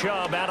give the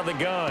Chubb out of the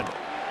gun.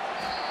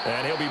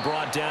 And he'll be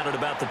brought down at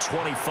about the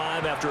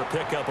 25 after a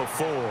pickup of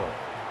 4.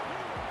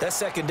 That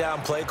 2nd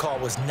down play call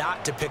was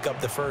not to pick up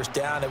the 1st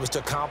down. It was to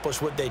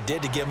accomplish what they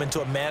did, to get them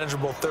into a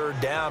manageable 3rd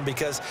down,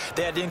 because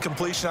they had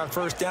incompletion on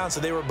 1st down, so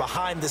they were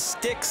behind the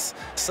sticks,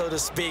 so to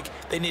speak.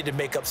 They needed to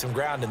make up some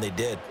ground, and they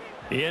did.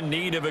 In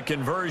need of a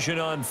conversion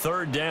on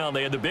 3rd down.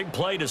 They had the big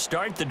play to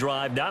start the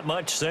drive. Not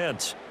much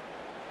sense.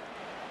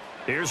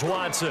 Here's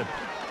Watson.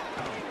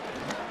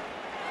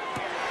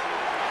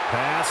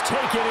 Pass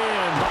taken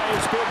in by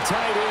his big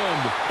tight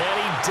end. And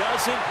he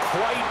doesn't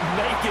quite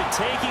make it,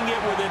 taking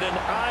it within an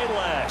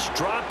eyelash.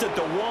 Dropped at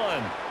the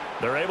 1.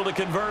 They're able to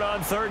convert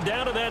on third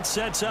down, and that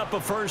sets up a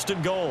 1st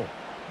and goal.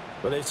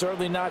 But they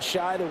certainly not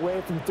shied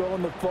away from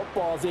throwing the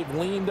footballs. They've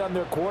leaned on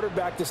their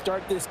quarterback to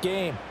start this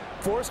game.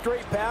 4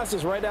 straight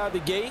passes right out of the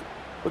gate,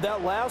 with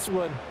that last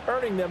one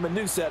earning them a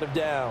new set of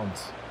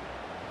downs.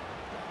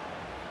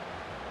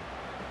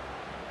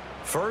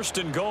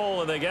 1st and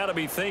goal, and they got to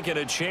be thinking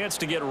a chance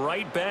to get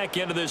right back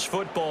into this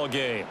football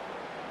game.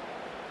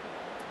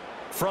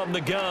 From the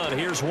gun,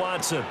 here's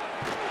Watson.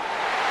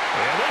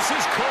 And this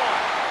is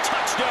caught.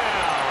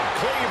 Touchdown,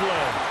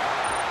 Cleveland.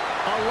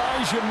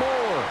 Elijah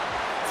Moore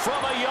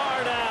from a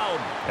yard out.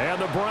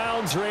 And the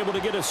Browns are able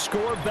to get a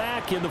score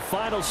back in the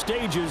final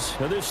stages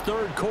of this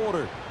 3rd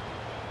quarter.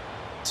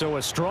 So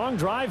a strong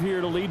drive here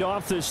to lead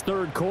off this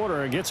 3rd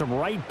quarter and gets them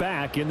right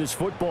back in this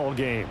football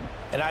game.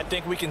 And I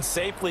think we can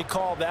safely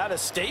call that a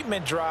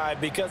statement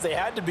drive, because they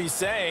had to be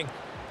saying,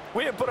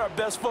 we didn't put our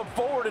best foot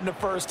forward in the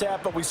first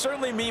half, but we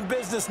certainly mean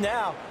business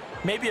now.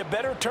 Maybe a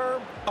better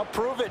term, a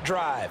prove-it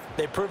drive.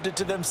 They proved it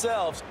to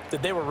themselves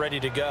that they were ready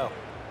to go.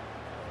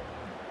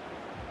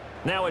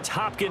 Now it's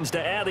Hopkins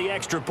to add the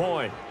extra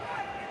point.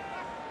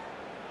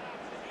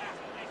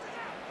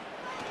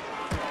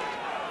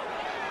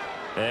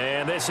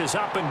 And this is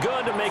up and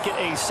good to make it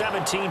a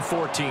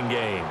 17-14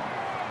 game.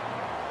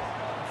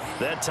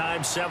 That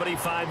time,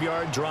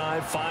 75-yard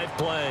drive, 5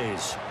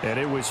 plays. And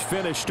it was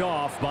finished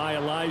off by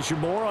Elijah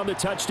Moore on the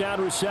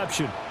touchdown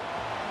reception.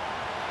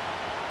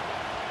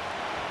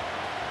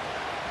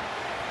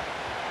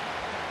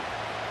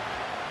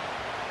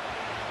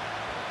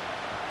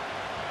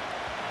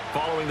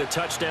 Following the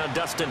touchdown,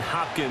 Dustin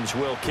Hopkins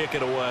will kick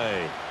it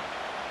away.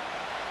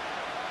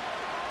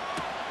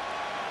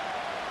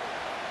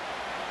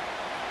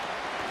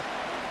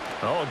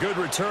 Oh, a good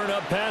return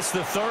up past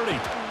the 30.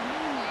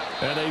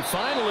 And they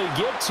finally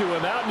get to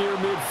him out near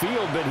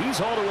midfield, but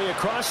he's all the way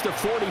across the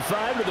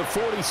 45 to the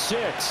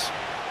 46.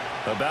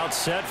 About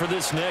set for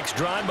this next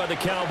drive by the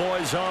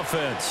Cowboys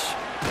offense.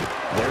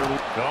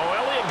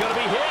 Elliott going to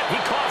be hit. He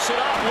coughs it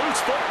up. Loose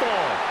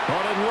football.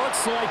 But it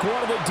looks like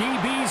one of the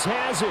DBs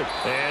has it.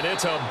 And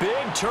it's a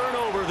big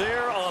turnover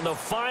there on the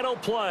final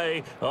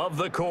play of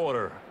the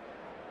quarter.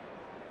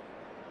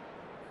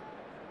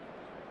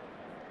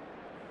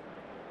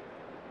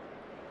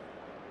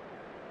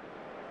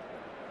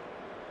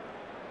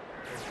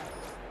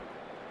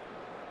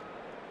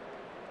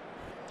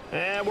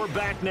 And we're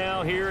back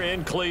now here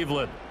in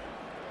Cleveland.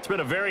 It's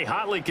been a very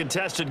hotly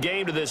contested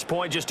game to this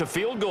point. Just a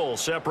field goal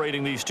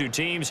separating these two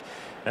teams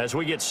as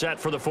we get set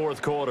for the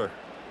 4th quarter.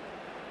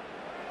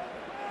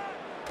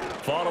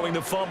 Following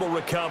the fumble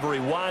recovery,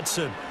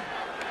 Watson.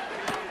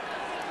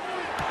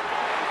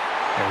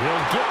 And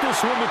he'll get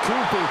this one to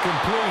Cooper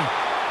complete.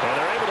 And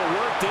they're able to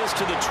work this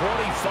to the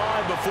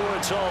 25 before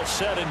it's all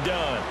said and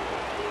done.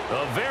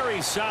 A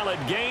very solid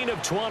gain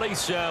of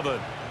 27.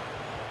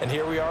 And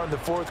here we are in the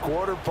 4th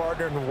quarter,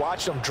 partner, and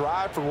watch them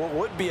drive for what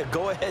would be a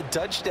go-ahead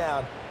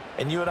touchdown.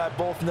 And you and I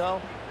both know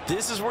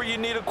this is where you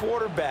need a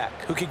quarterback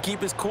who can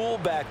keep his cool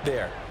back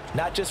there.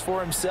 Not just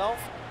for himself,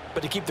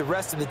 but to keep the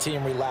rest of the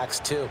team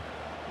relaxed too.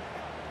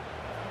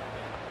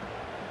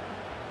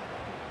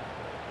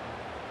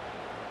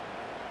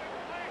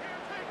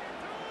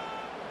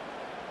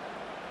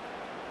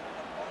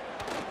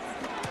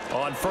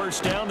 On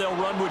 1st down, they'll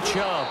run with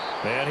Chubb.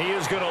 And he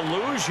is going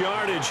to lose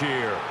yardage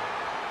here.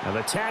 And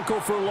the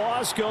tackle for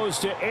loss goes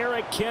to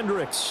Eric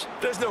Kendricks.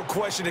 There's no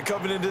question that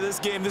coming into this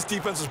game, this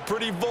defense was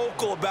pretty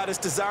vocal about its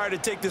desire to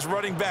take this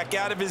running back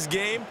out of his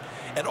game.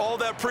 And all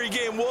that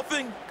pregame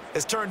wolfing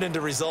has turned into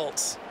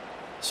results.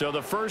 So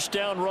the 1st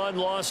down run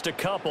lost a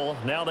couple.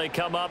 Now they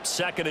come up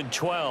 2nd and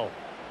 12.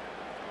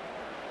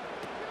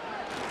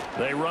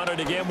 They run it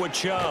again with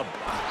Chubb.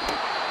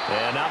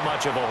 And not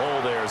much of a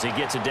hole there as he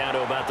gets it down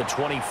to about the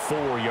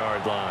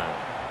 24-yard line.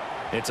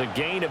 It's a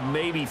gain of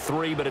maybe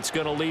 3, but it's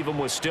going to leave them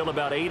with still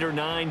about 8 or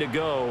 9 to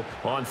go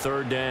on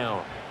 3rd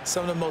down.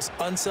 Some of the most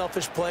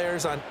unselfish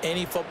players on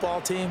any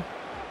football team,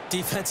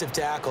 defensive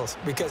tackles,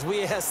 because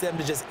we ask them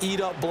to just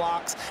eat up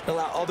blocks and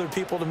allow other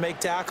people to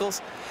make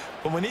tackles.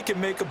 But when he can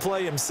make a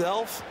play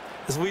himself,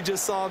 as we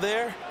just saw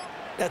there,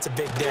 that's a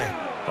big day.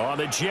 On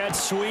the jet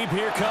sweep,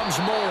 here comes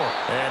Moore.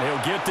 And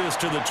he'll get this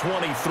to the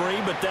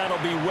 23, but that'll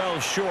be well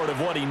short of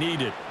what he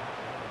needed.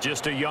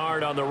 Just a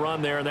yard on the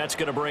run there, and that's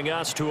going to bring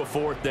us to a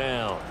 4th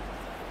down.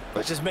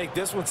 Let's just make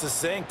this one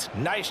succinct.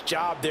 Nice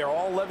job there.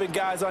 All 11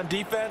 guys on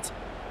defense,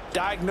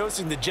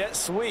 diagnosing the jet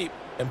sweep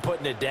and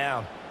putting it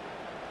down.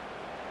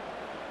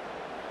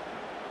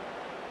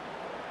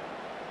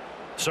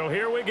 So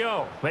here we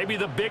go. Maybe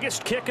the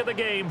biggest kick of the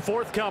game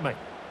forthcoming.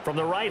 From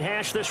the right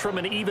hash, this from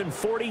an even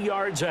 40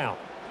 yards out.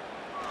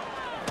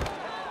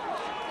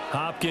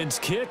 Hopkins'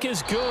 kick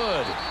is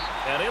good.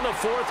 And in the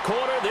 4th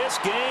quarter, this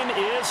game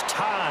is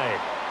tied.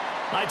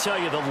 I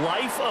tell you, the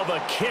life of a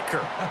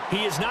kicker. He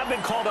has not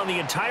been called on the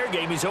entire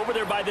game. He's over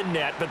there by the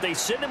net, but they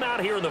send him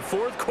out here in the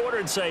fourth quarter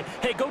and say,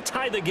 hey, go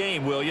tie the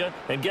game, will you?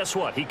 And guess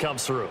what? He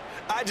comes through.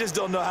 I just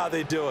don't know how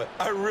they do it.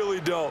 I really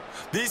don't.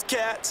 These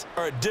cats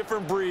are a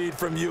different breed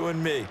from you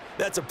and me.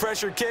 That's a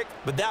pressure kick,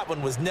 but that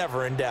one was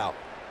never in doubt.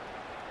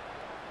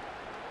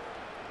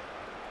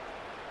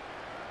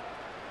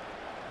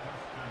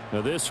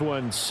 Now this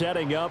one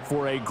setting up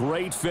for a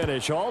great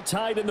finish. All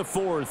tied in the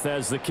fourth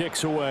as the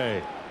kick's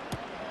away.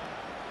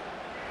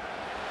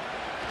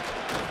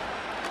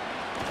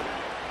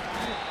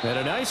 And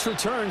a nice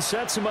return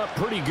sets him up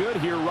pretty good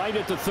here right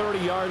at the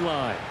 30-yard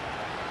line.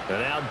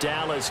 And now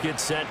Dallas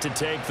gets set to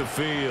take the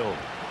field.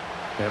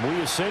 And we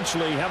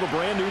essentially have a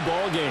brand new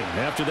ball game.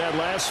 After that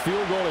last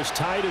field goal has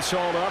tied us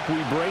all up,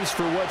 we brace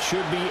for what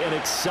should be an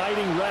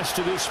exciting rest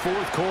of this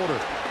fourth quarter.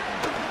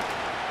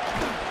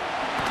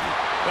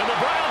 And the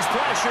Browns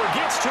pressure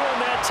gets to him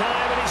that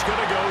time, and he's going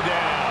to go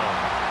down.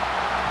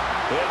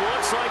 It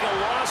looks like a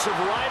loss of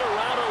right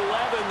around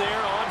 11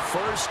 there on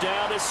first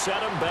down to set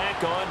him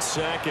back on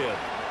second.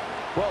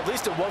 Well, at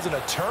least it wasn't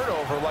a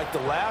turnover like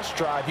the last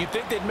drive. You'd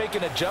think they'd make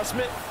an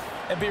adjustment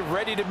and be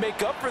ready to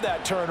make up for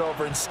that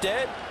turnover.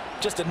 Instead,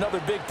 just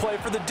another big play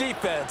for the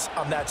defense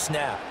on that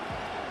snap.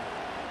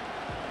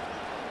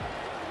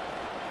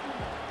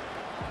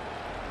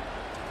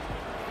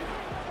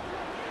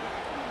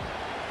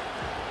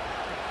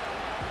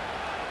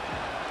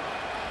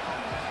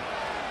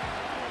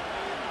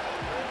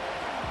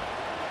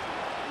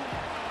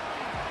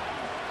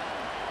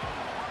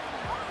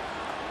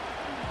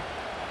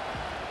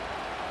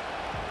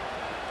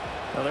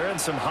 Well, they're in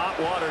some hot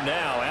water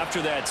now.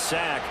 After that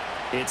sack,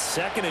 it's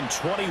 2nd and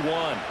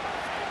 21.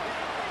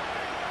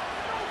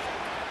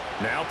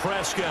 Now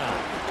Prescott.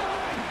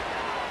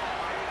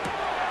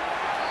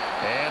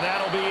 And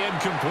that'll be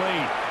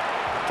incomplete.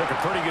 Took a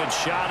pretty good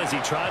shot as he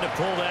tried to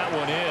pull that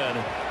one in.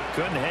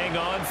 Couldn't hang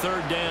on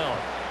third down.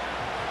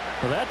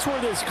 Well, that's where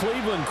this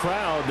Cleveland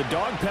crowd, the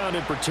dog pound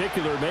in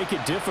particular, make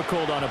it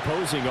difficult on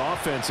opposing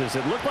offenses.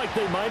 It looked like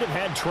they might have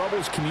had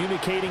troubles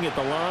communicating at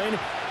the line,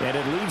 and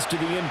it leads to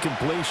the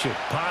incompletion.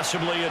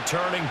 Possibly a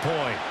turning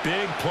point.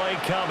 Big play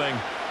coming.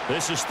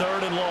 This is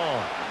 3rd and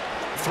long.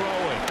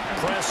 Throwing.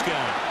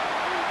 Prescott.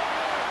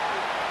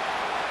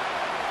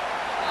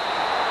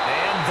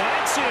 And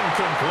that's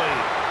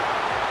incomplete.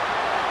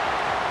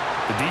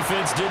 The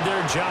defense did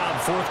their job.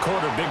 Fourth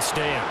quarter, big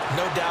stand.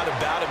 No doubt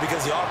about it,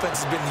 because the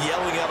offense has been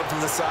yelling at them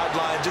from the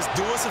sideline. Just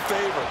do us a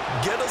favor.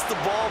 Get us the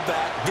ball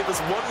back. Give us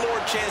one more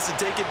chance to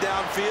take it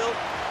downfield.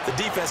 The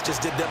defense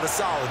just did them a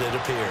solid, it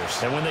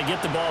appears. And when they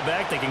get the ball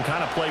back, they can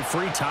kind of play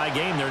free tie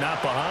game. They're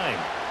not behind.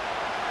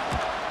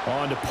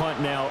 On to punt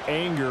now,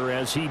 Anger,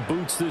 as he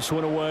boots this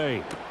one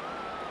away.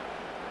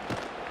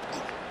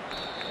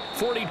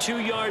 42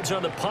 yards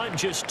on the punt,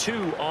 just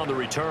 2 on the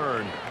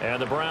return.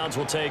 And the Browns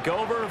will take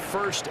over,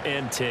 1st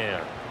and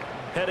 10.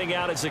 Heading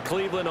out as the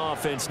Cleveland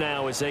offense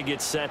now as they get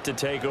set to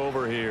take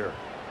over here.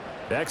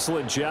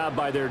 Excellent job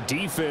by their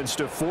defense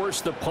to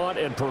force the punt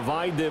and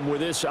provide them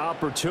with this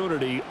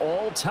opportunity,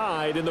 all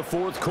tied in the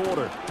fourth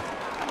quarter.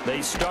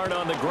 They start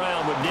on the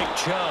ground with Nick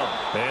Chubb,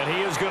 and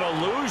he is going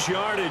to lose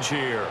yardage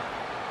here.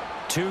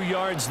 2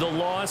 yards the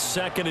loss,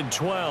 2nd and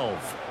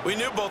 12. We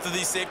knew both of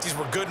these safeties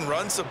were good in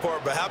run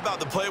support, but how about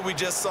the play we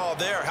just saw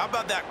there? How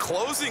about that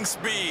closing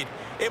speed?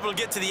 Able to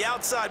get to the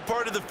outside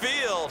part of the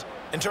field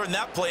and turn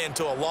that play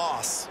into a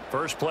loss.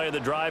 First play of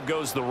the drive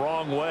goes the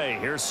wrong way.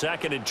 Here's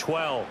 2nd and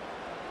 12.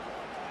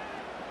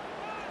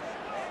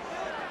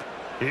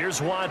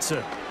 Here's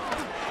Watson.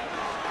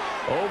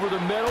 Over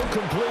the middle,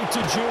 complete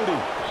to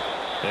Judy.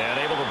 And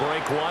able to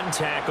break one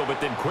tackle,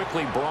 but then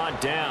quickly brought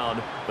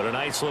down, but a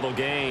nice little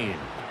gain.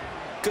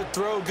 Good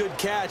throw, good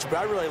catch, but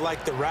I really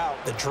like the route.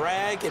 The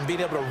drag and being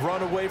able to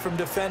run away from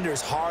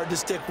defenders. Hard to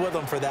stick with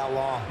them for that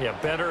long. Yeah,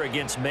 better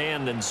against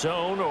man than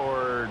zone,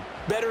 or?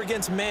 Better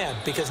against man,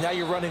 because now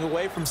you're running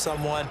away from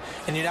someone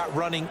and you're not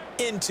running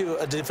into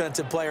a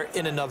defensive player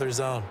in another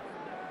zone.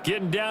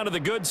 Getting down to the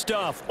good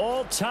stuff.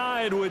 All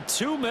tied with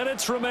 2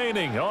 minutes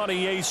remaining on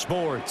EA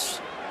Sports.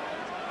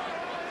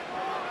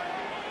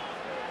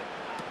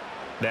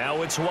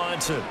 Now it's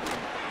Watson.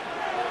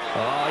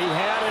 Oh, he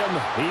had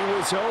him. He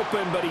was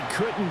open, but he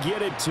couldn't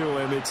get it to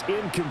him. It's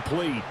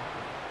incomplete.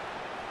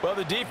 Well,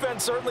 the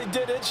defense certainly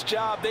did its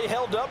job. They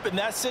held up in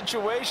that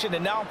situation,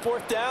 and now on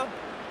 4th down,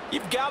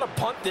 you've got to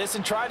punt this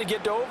and try to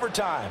get to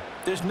overtime.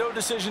 There's no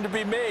decision to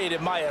be made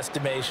in my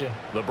estimation.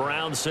 The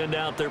Browns send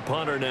out their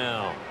punter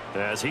now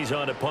as he's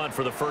on to punt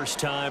for the first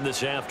time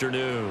this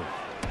afternoon.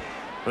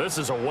 This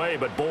is away,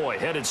 but boy,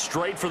 headed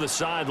straight for the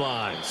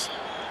sidelines.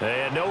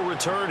 And no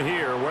return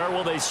here. Where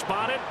will they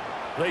spot it?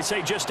 They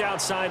say just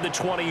outside the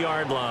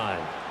 20-yard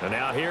line. And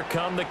now here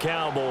come the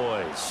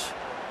Cowboys.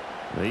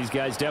 These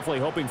guys definitely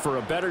hoping for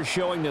a better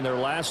showing than their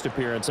last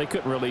appearance. They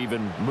couldn't really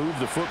even move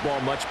the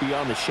football much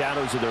beyond the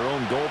shadows of their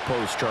own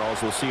goalpost,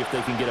 Charles. We'll see if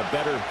they can get a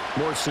better,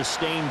 more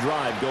sustained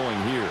drive going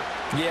here.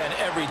 Yeah, and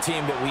every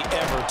team that we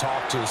ever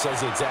talk to says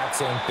the exact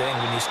same thing.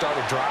 When you start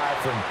a drive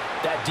from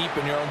that deep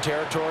in your own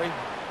territory,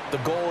 The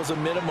goal is a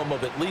minimum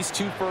of at least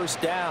 2 first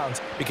downs,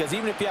 because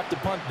even if you have to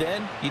punt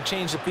then, you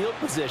change the field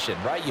position,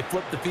 right? You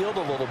flip the field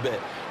a little bit.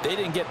 They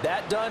didn't get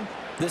that done.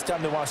 This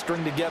time they want to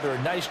string together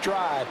a nice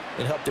drive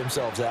and help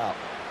themselves out.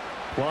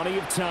 Plenty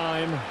of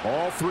time.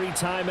 All 3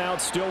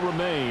 timeouts still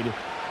remain.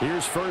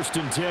 Here's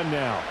 1st and 10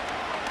 now.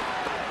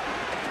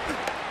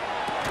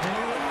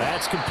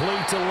 That's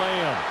complete to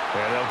Lamb.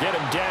 And they'll get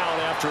him down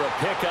after a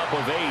pickup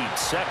of 8,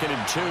 2nd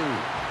and 2.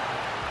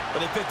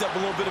 But they picked up a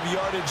little bit of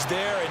yardage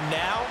there, and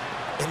now,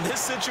 in this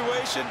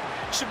situation,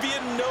 should be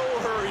in no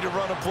hurry to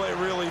run a play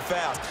really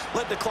fast.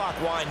 Let the clock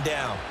wind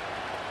down.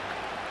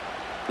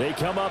 They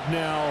come up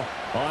now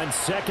on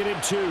 2nd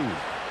and 2.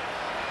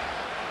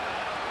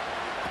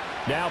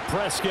 Now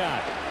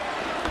Prescott.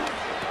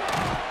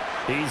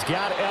 He's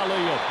got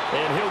Elliott,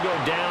 and he'll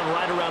go down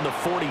right around the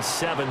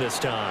 47 this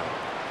time.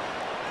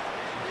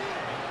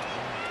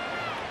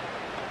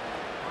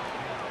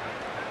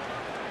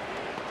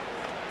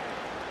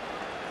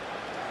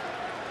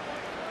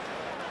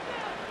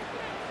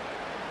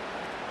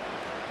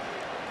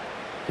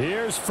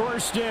 Here's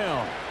 1st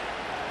down.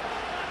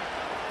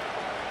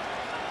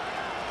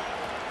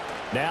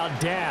 Now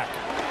Dak.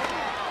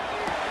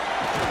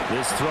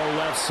 This throw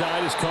left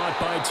side is caught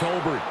by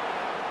Tolbert.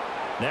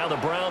 Now the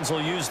Browns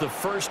will use the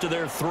first of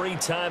their 3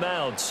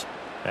 timeouts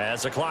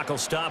as the clock will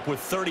stop with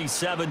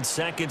 37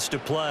 seconds to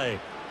play.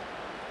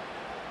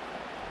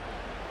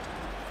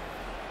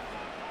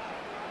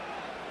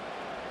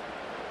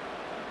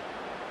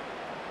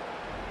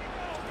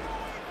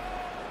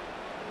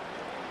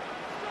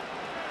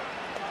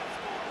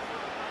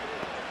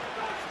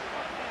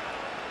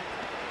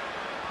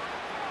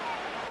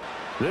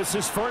 This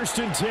is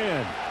 1st and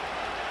 10.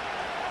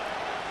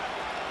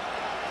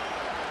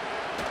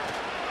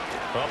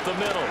 Up the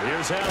middle,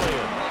 here's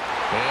Elliott.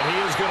 And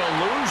he is going to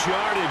lose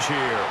yardage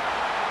here.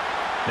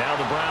 Now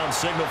the Browns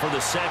signal for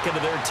the 2nd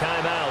of their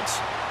timeouts.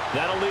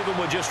 That'll leave them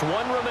with just 1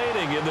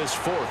 remaining in this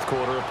 4th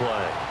quarter of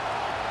play.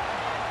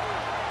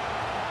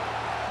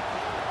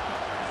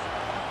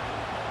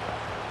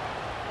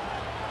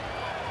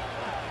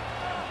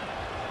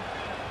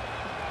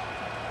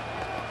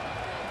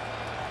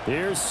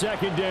 Here's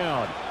 2nd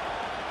down.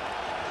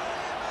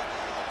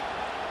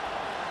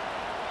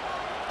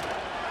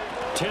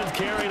 Tenth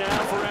carry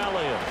now for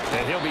Elliott.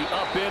 And he'll be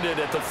upended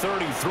at the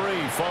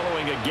 33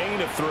 following a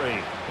gain of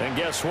 3. And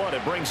guess what?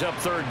 It brings up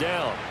 3rd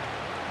down.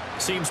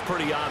 Seems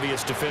pretty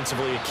obvious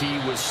defensively a key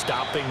was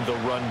stopping the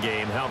run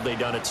game. How have they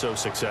done it so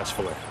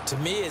successfully? To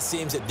me, it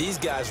seems that these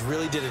guys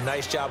really did a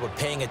nice job of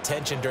paying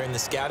attention during the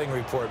scouting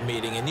report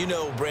meeting. And you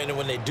know, Brandon,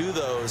 when they do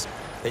those,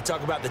 they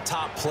talk about the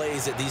top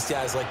plays that these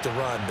guys like to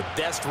run. The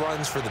best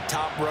runs for the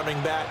top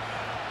running back,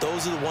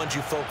 those are the ones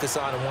you focus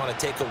on and want to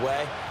take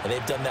away. And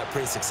they've done that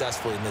pretty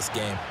successfully in this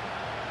game.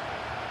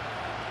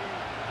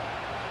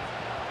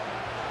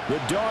 The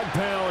dog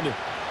pound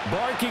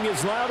barking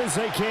as loud as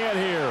they can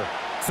here.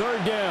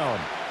 3rd down.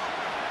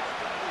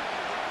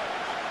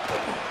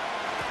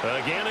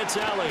 Again, it's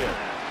Elliott.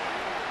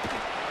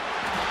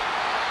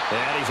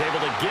 And he's able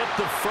to get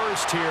the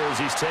first here as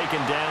he's taken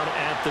down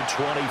at the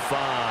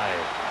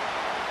 25.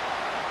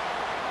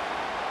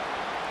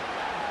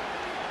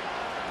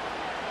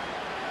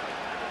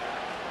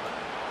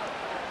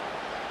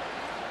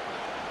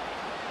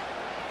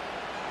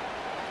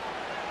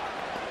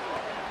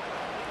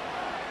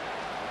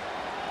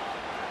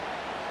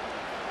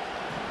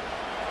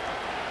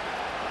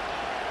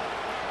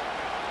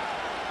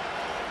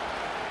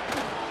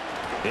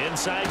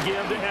 Inside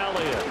give to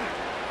Elliott.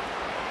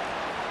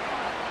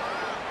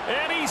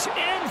 And he's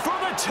in for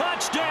the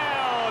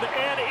touchdown.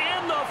 And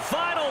in the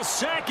final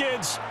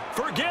seconds,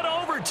 forget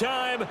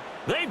overtime.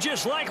 They've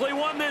just likely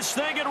won this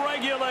thing in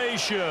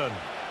regulation.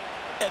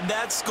 And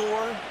that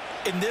score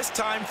in this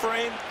time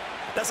frame,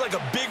 that's like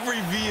a big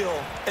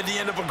reveal at the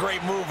end of a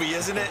great movie,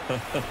 isn't it?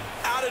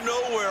 Out of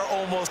nowhere,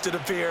 almost, it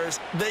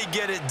appears, they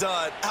get it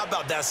done. How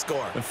about that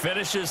score? The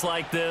finishes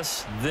like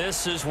this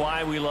is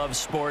why we love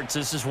sports.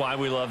 This is why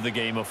we love the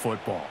game of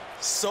football.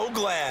 So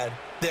glad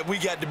that we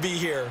got to be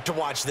here to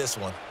watch this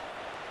one.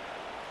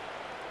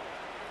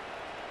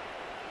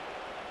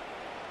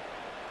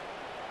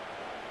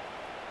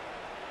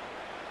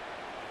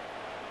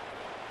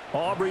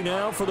 Aubrey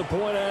now for the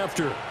point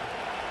after.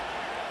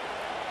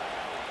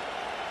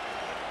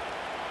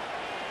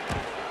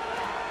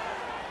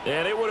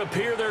 And it would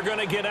appear they're going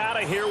to get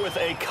out of here with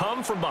a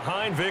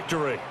come-from-behind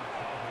victory.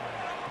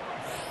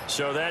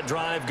 So that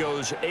drive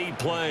goes 8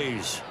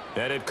 plays,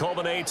 and it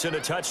culminates in a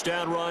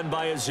touchdown run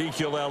by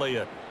Ezekiel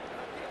Elliott.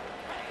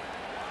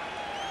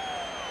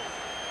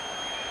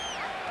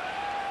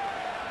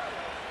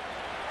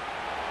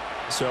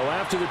 So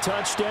after the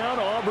touchdown,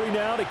 Aubrey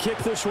now to kick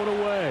this one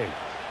away.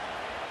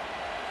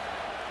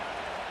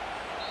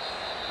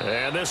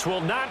 And this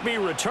will not be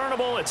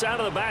returnable. It's out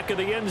of the back of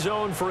the end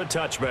zone for a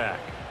touchback.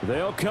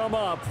 They'll come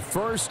up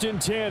 1st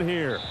and 10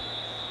 here.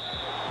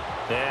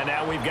 And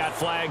now we've got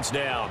flags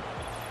down.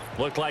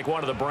 Looked like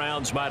one of the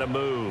Browns might have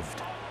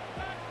moved.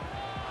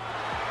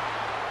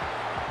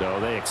 So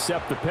they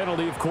accept the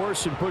penalty, of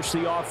course, and push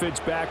the offense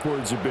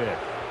backwards a bit.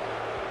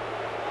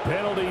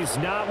 Penalties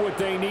not what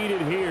they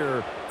needed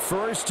here.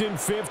 1st and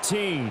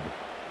 15.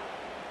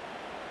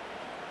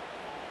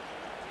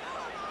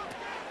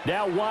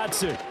 Now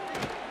Watson.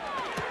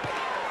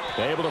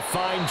 Able to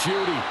find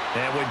Judy.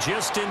 And with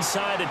just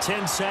inside of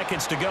 10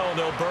 seconds to go,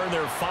 they'll burn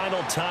their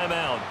final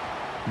timeout.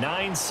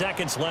 9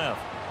 seconds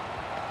left.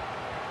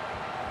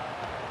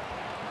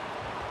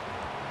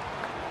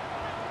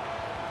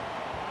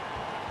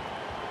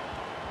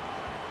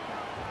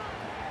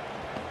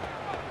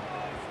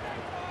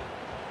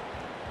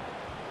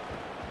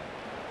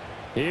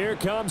 Here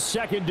comes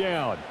 2nd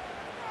down.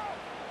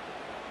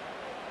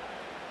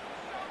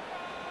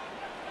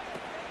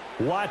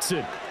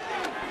 Watson.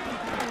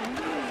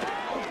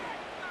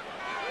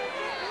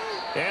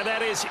 And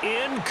that is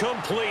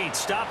incomplete,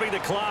 stopping the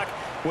clock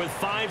with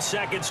 5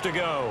 seconds to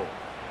go.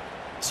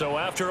 So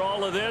after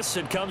all of this,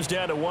 it comes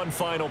down to one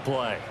final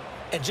play.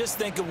 And just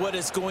think of what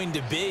it's going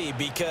to be,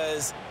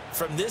 because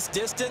from this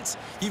distance,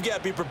 you've got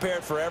to be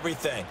prepared for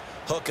everything.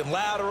 Hook and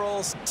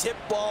laterals, tip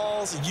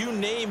balls, you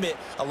name it.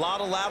 A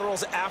lot of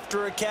laterals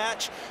after a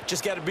catch.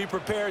 Just got to be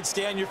prepared,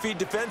 stay on your feet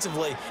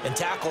defensively, and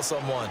tackle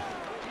someone.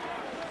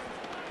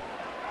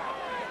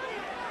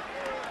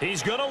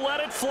 He's going to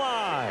let it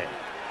fly.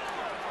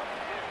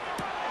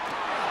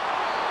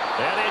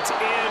 And it's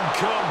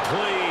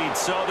incomplete.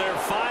 So their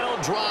final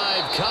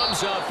drive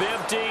comes up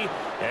empty.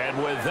 And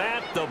with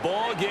that, the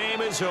ball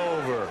game is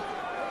over.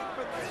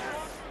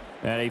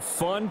 And a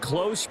fun,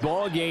 close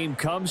ball game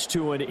comes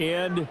to an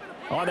end.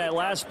 On that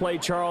last play,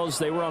 Charles,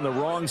 they were on the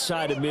wrong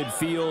side of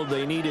midfield.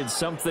 They needed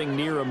something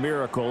near a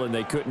miracle, and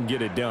they couldn't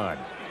get it done.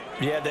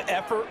 Yeah, the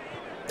effort,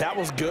 that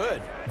was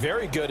good.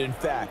 Very good, in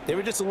fact. They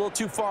were just a little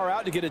too far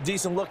out to get a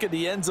decent look at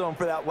the end zone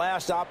for that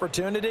last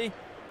opportunity.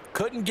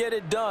 Couldn't get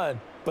it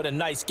done, but a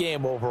nice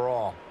game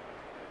overall.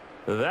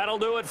 That'll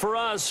do it for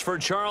us. For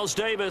Charles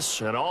Davis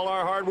and all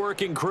our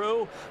hardworking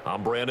crew,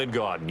 I'm Brandon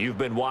Gaudin. You've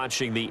been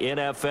watching the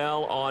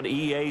NFL on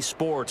EA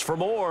Sports. For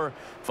more,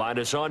 find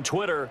us on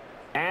Twitter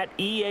at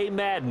EA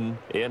Madden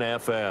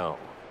NFL.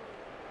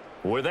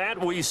 With that,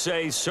 we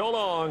say so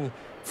long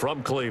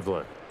from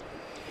Cleveland.